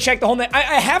 we gotta go check the whole I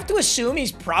have to assume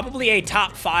he's probably a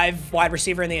top 5 wide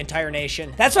receiver in the entire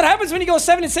nation. That's what happens when you go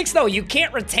 7-6 though. You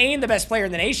can't retain the best player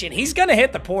in the nation. He's gonna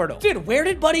hit the portal. Dude, where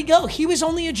did Buddy go? He was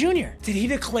only a junior. Did he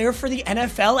declare for the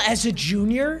NFL as a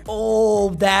junior? Oh,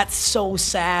 that's so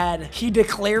sad. He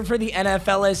declared for the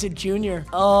NFL as a junior.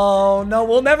 Oh no,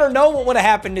 we'll never know what would have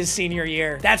happened his senior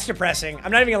year. That's depressing.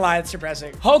 I'm not even gonna lie, it's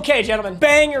depressing. Okay, gentlemen,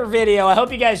 banger video. I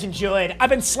hope you guys enjoyed. I've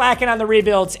been slacking on the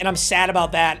rebuilds and I'm sad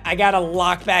about that. I gotta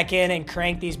lock back in and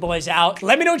crank these boys out.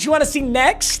 Let me know what you want to see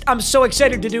next. I'm so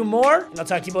excited to do more and I'll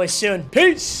talk to you boys soon.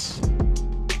 Peace.